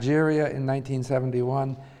 1969, Nigeria in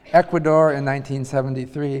 1971, Ecuador in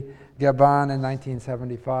 1973, Gabon in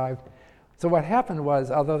 1975. So what happened was,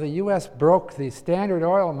 although the U.S. broke the Standard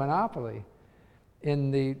Oil monopoly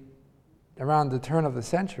around the turn of the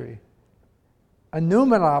century, a new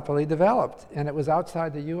monopoly developed, and it was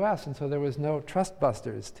outside the U.S., and so there was no trust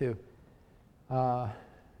busters to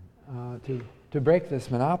break this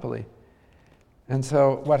monopoly. And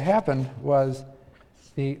so what happened was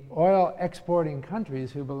the oil exporting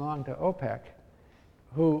countries who belonged to OPEC,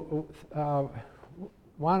 who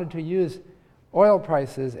wanted to use oil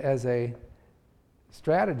prices as a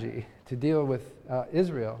strategy to deal with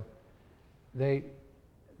Israel, they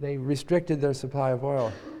restricted their supply of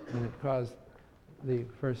oil, and it caused the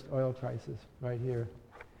first oil crisis right here.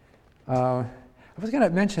 I was going to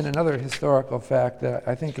mention another historical fact that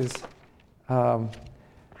I think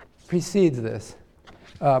precedes this,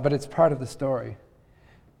 but it's part of the story,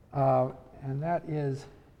 and that is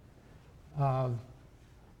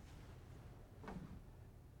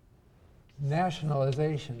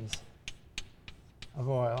nationalizations of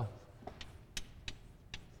oil.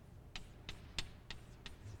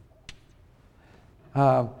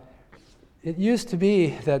 It used to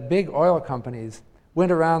be that big oil companies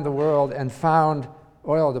went around the world and found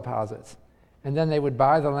oil deposits. And then they would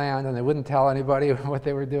buy the land, and they wouldn't tell anybody what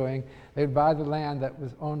they were doing. They would buy the land that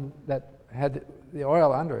was owned, that had the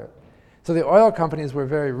oil under it. So the oil companies were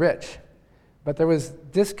very rich, but there was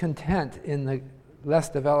discontent in the less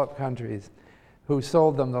developed countries who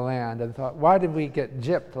sold them the land and thought, why did we get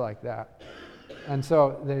gypped like that? And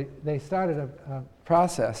so they started a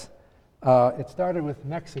process. It started with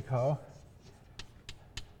Mexico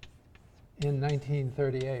in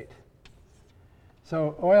 1938.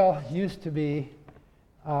 So oil used to be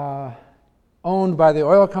owned by the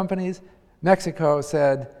oil companies. Mexico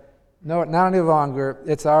said, no, not any longer.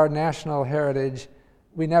 It's our national heritage.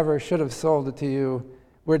 We never should have sold it to you.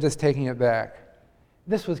 We're just taking it back.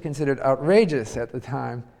 This was considered outrageous at the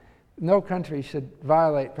time. No country should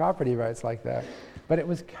violate property rights like that. But it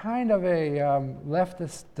was kind of a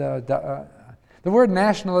leftist, the word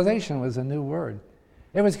nationalization was a new word.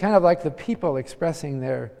 It was kind of like the people expressing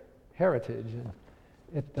their heritage.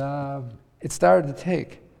 And it started to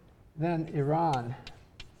take. Then Iran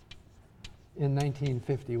in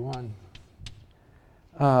 1951.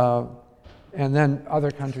 And then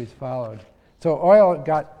other countries followed. So oil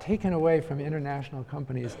got taken away from international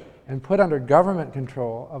companies and put under government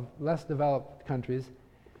control of less developed countries.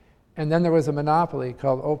 And then there was a monopoly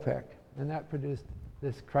called OPEC, and that produced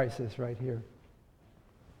this crisis right here.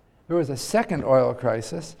 There was a second oil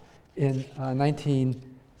crisis in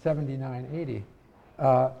 1979-80.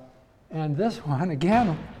 And this one,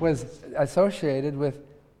 again, was associated with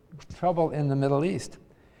trouble in the Middle East.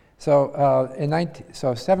 So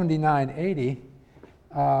 79-80,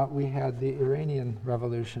 we had the Iranian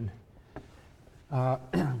Revolution,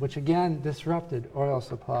 which again disrupted oil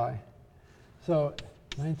supply. So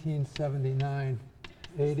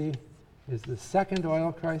 1979-80 is the second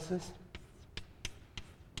oil crisis.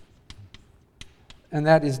 And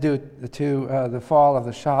that is due to the fall of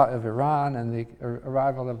the Shah of Iran and the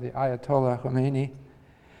arrival of the Ayatollah Khomeini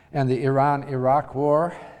and the Iran-Iraq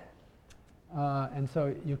War. And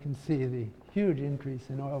so you can see the huge increase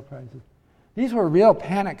in oil prices. These were real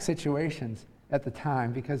panic situations at the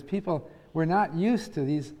time because people were not used to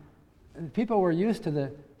these. People were used to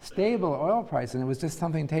the stable oil price, and it was just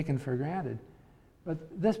something taken for granted.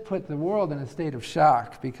 But this put the world in a state of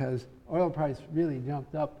shock because oil price really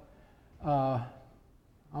jumped up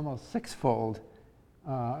almost sixfold,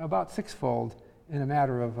 about sixfold in a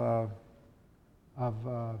matter of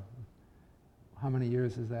how many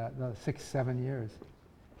years is that? 6-7 years.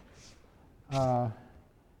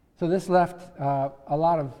 So this left a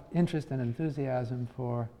lot of interest and enthusiasm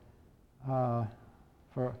for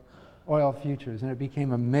oil futures, and it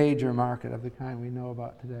became a major market of the kind we know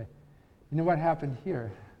about today. You know what happened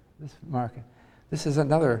here? This market. This is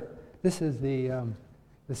another This is the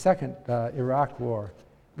second Iraq War,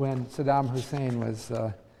 when Saddam Hussein was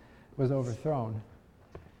overthrown.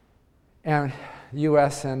 And the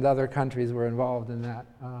U.S. and other countries were involved in that.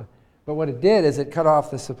 But what it did is it cut off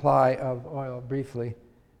the supply of oil briefly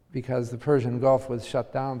because the Persian Gulf was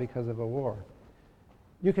shut down because of a war.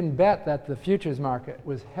 You can bet that the futures market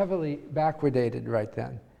was heavily backwardated right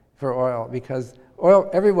then for oil, because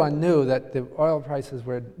everyone knew that the oil prices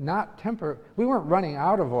were not temporary. We weren't running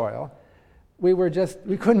out of oil. We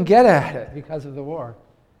couldn't get at it because of the war.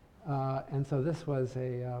 And so this was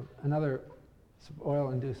another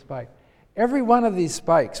oil-induced spike. Every one of these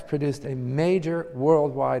spikes produced a major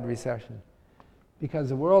worldwide recession because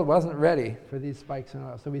the world wasn't ready for these spikes in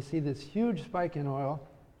oil. So we see this huge spike in oil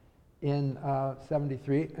in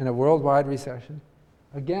 73 and a worldwide recession.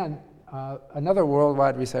 Again, another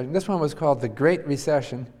worldwide recession. This one was called the Great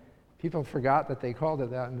Recession. People forgot that they called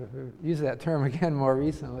it that and used that term again more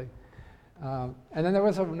recently. And then there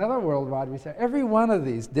was another worldwide recession. Every one of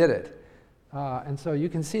these did it. And so you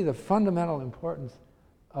can see the fundamental importance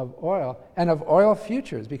of oil and of oil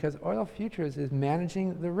futures, because oil futures is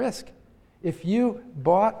managing the risk. If you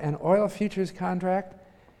bought an oil futures contract,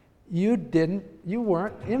 you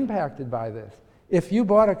weren't impacted by this. If you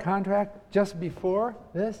bought a contract just before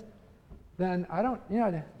this, then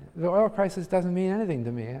the oil crisis doesn't mean anything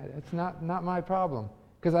to me. It's not my problem,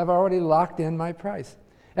 because I've already locked in my price.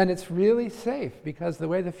 And it's really safe, because the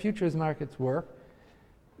way the futures markets work,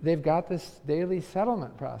 they've got this daily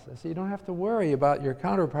settlement process. So you don't have to worry about your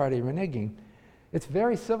counterparty reneging. It's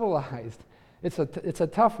very civilized. It's a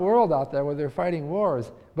tough world out there where they're fighting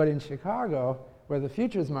wars. But in Chicago, where the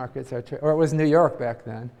futures markets are, or it was New York back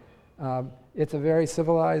then, it's a very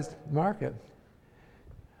civilized market.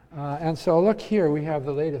 And so look here, we have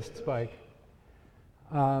the latest spike.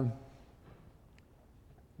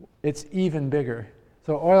 It's even bigger.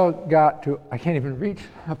 So oil got to, I can't even reach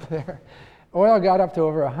up there. Oil got up to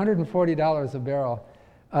over $140 a barrel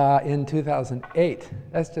in 2008.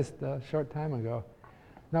 That's just a short time ago.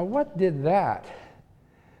 Now, what did that?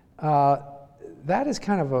 That is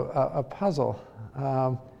kind of a puzzle.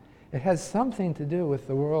 It has something to do with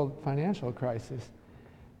the world financial crisis.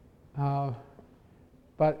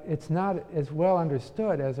 But it's not as well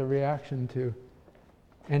understood as a reaction to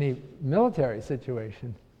any military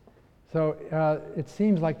situation. So it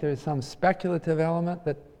seems like there's some speculative element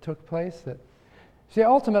that took place. See,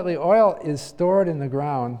 ultimately, oil is stored in the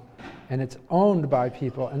ground, and it's owned by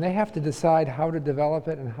people, and they have to decide how to develop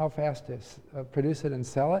it and how fast to produce it and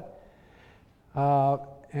sell it.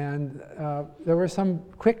 And there were some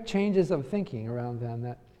quick changes of thinking around then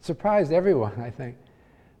that surprised everyone, I think.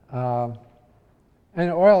 And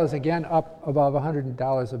oil is again up above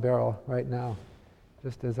 $100 a barrel right now,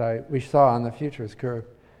 just as we saw on the futures curve.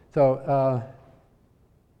 So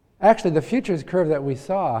actually, the futures curve that we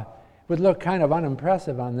saw would look kind of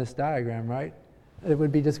unimpressive on this diagram, right? It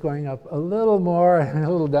would be just going up a little more and a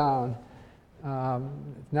little down.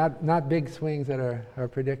 Not big swings that are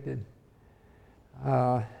predicted.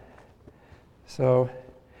 So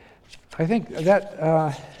I think that,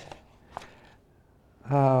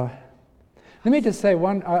 let me just say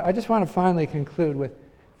I just want to finally conclude with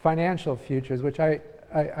financial futures, which I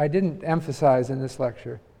didn't emphasize in this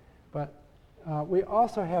lecture. But we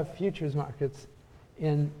also have futures markets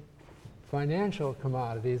in financial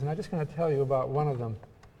commodities, and I'm just going to tell you about one of them.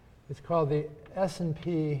 It's called the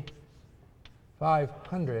S&P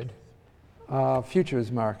 500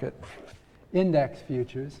 futures market, index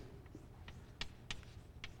futures.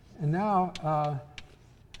 And now,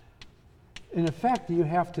 in effect, you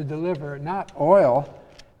have to deliver not oil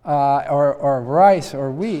or rice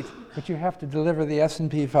or wheat, but you have to deliver the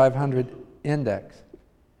S&P 500 index.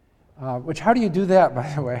 How do you do that,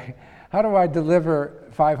 by the way? How do I deliver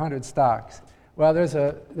 500 stocks? Well, there's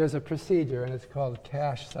a procedure, and it's called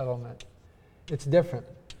cash settlement. It's different.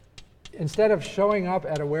 Instead of showing up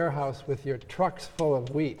at a warehouse with your trucks full of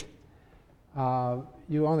wheat,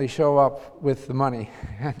 you only show up with the money.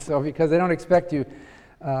 And so, because they don't expect you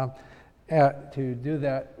to do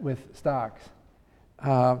that with stocks.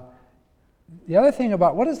 The other thing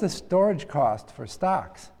about what is the storage cost for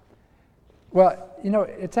stocks? Well,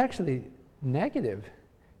 it's actually negative.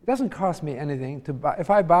 It doesn't cost me anything to buy. If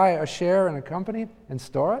I buy a share in a company and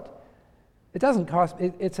store it, it doesn't cost.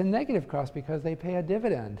 It's a negative cost because they pay a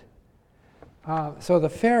dividend. So the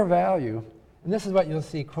fair value, and this is what you'll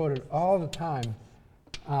see quoted all the time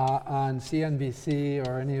on CNBC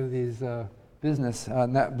or any of these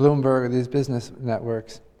Bloomberg or these business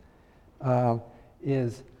networks,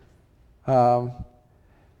 is so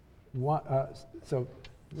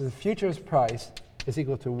the futures price is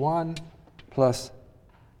equal to 1 plus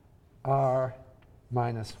R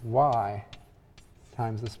minus Y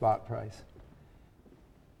times the spot price.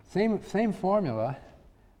 Same formula.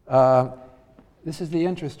 This is the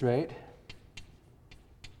interest rate.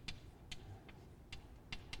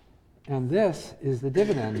 And this is the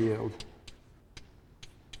dividend yield.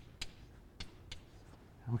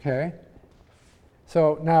 Okay?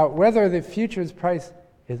 So now whether the futures price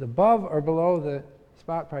is above or below the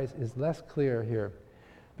spot price is less clear here,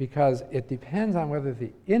 because it depends on whether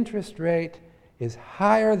the interest rate is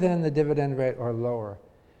higher than the dividend rate or lower.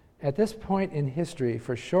 At this point in history,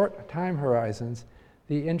 for short time horizons,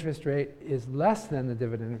 the interest rate is less than the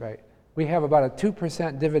dividend rate. We have about a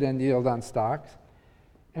 2% dividend yield on stocks,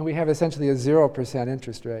 and we have essentially a 0%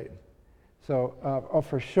 interest rate. So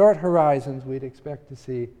for short horizons, we'd expect to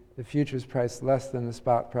see the futures price less than the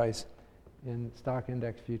spot price in stock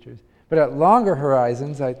index futures. But at longer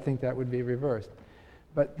horizons, I think that would be reversed.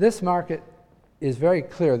 But this market is very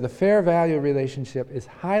clear. The fair value relationship is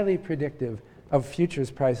highly predictive of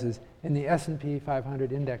futures prices in the S&P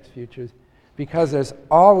 500 index futures because there's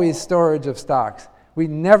always storage of stocks. We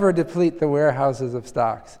never deplete the warehouses of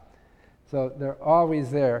stocks. So they're always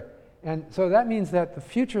there. And so that means that the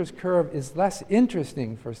futures curve is less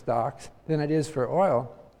interesting for stocks than it is for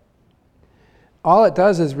oil. All it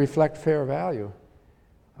does is reflect fair value.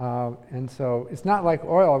 And so it's not like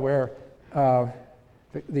oil where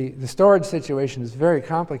the storage situation is very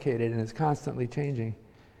complicated and is constantly changing.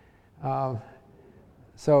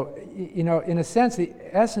 So, you know, in a sense, the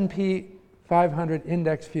S&P 500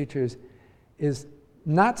 index futures is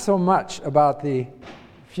not so much about the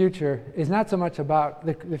future, is not so much about,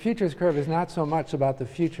 the futures curve is not so much about the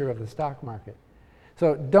future of the stock market.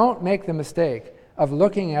 So don't make the mistake of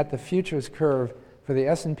looking at the futures curve for the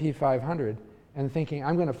S&P 500 and thinking,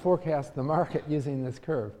 I'm going to forecast the market using this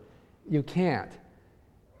curve. You can't.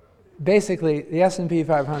 Basically, the S&P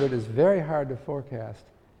 500 is very hard to forecast,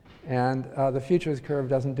 and the futures curve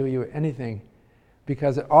doesn't do you anything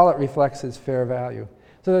because all it reflects is fair value.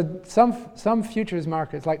 So some futures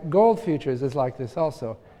markets, like gold futures, is like this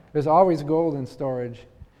also. There's always gold in storage.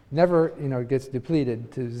 Never, you know, gets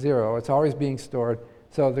depleted to zero. It's always being stored.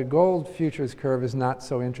 So the gold futures curve is not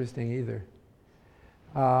so interesting either.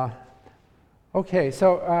 Okay,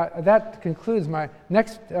 so that concludes my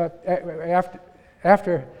next,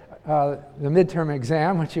 after the midterm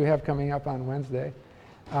exam, which you have coming up on Wednesday,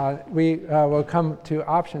 we will come to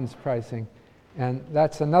options pricing. And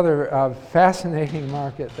that's another fascinating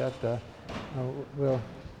market that we'll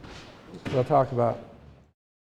talk about.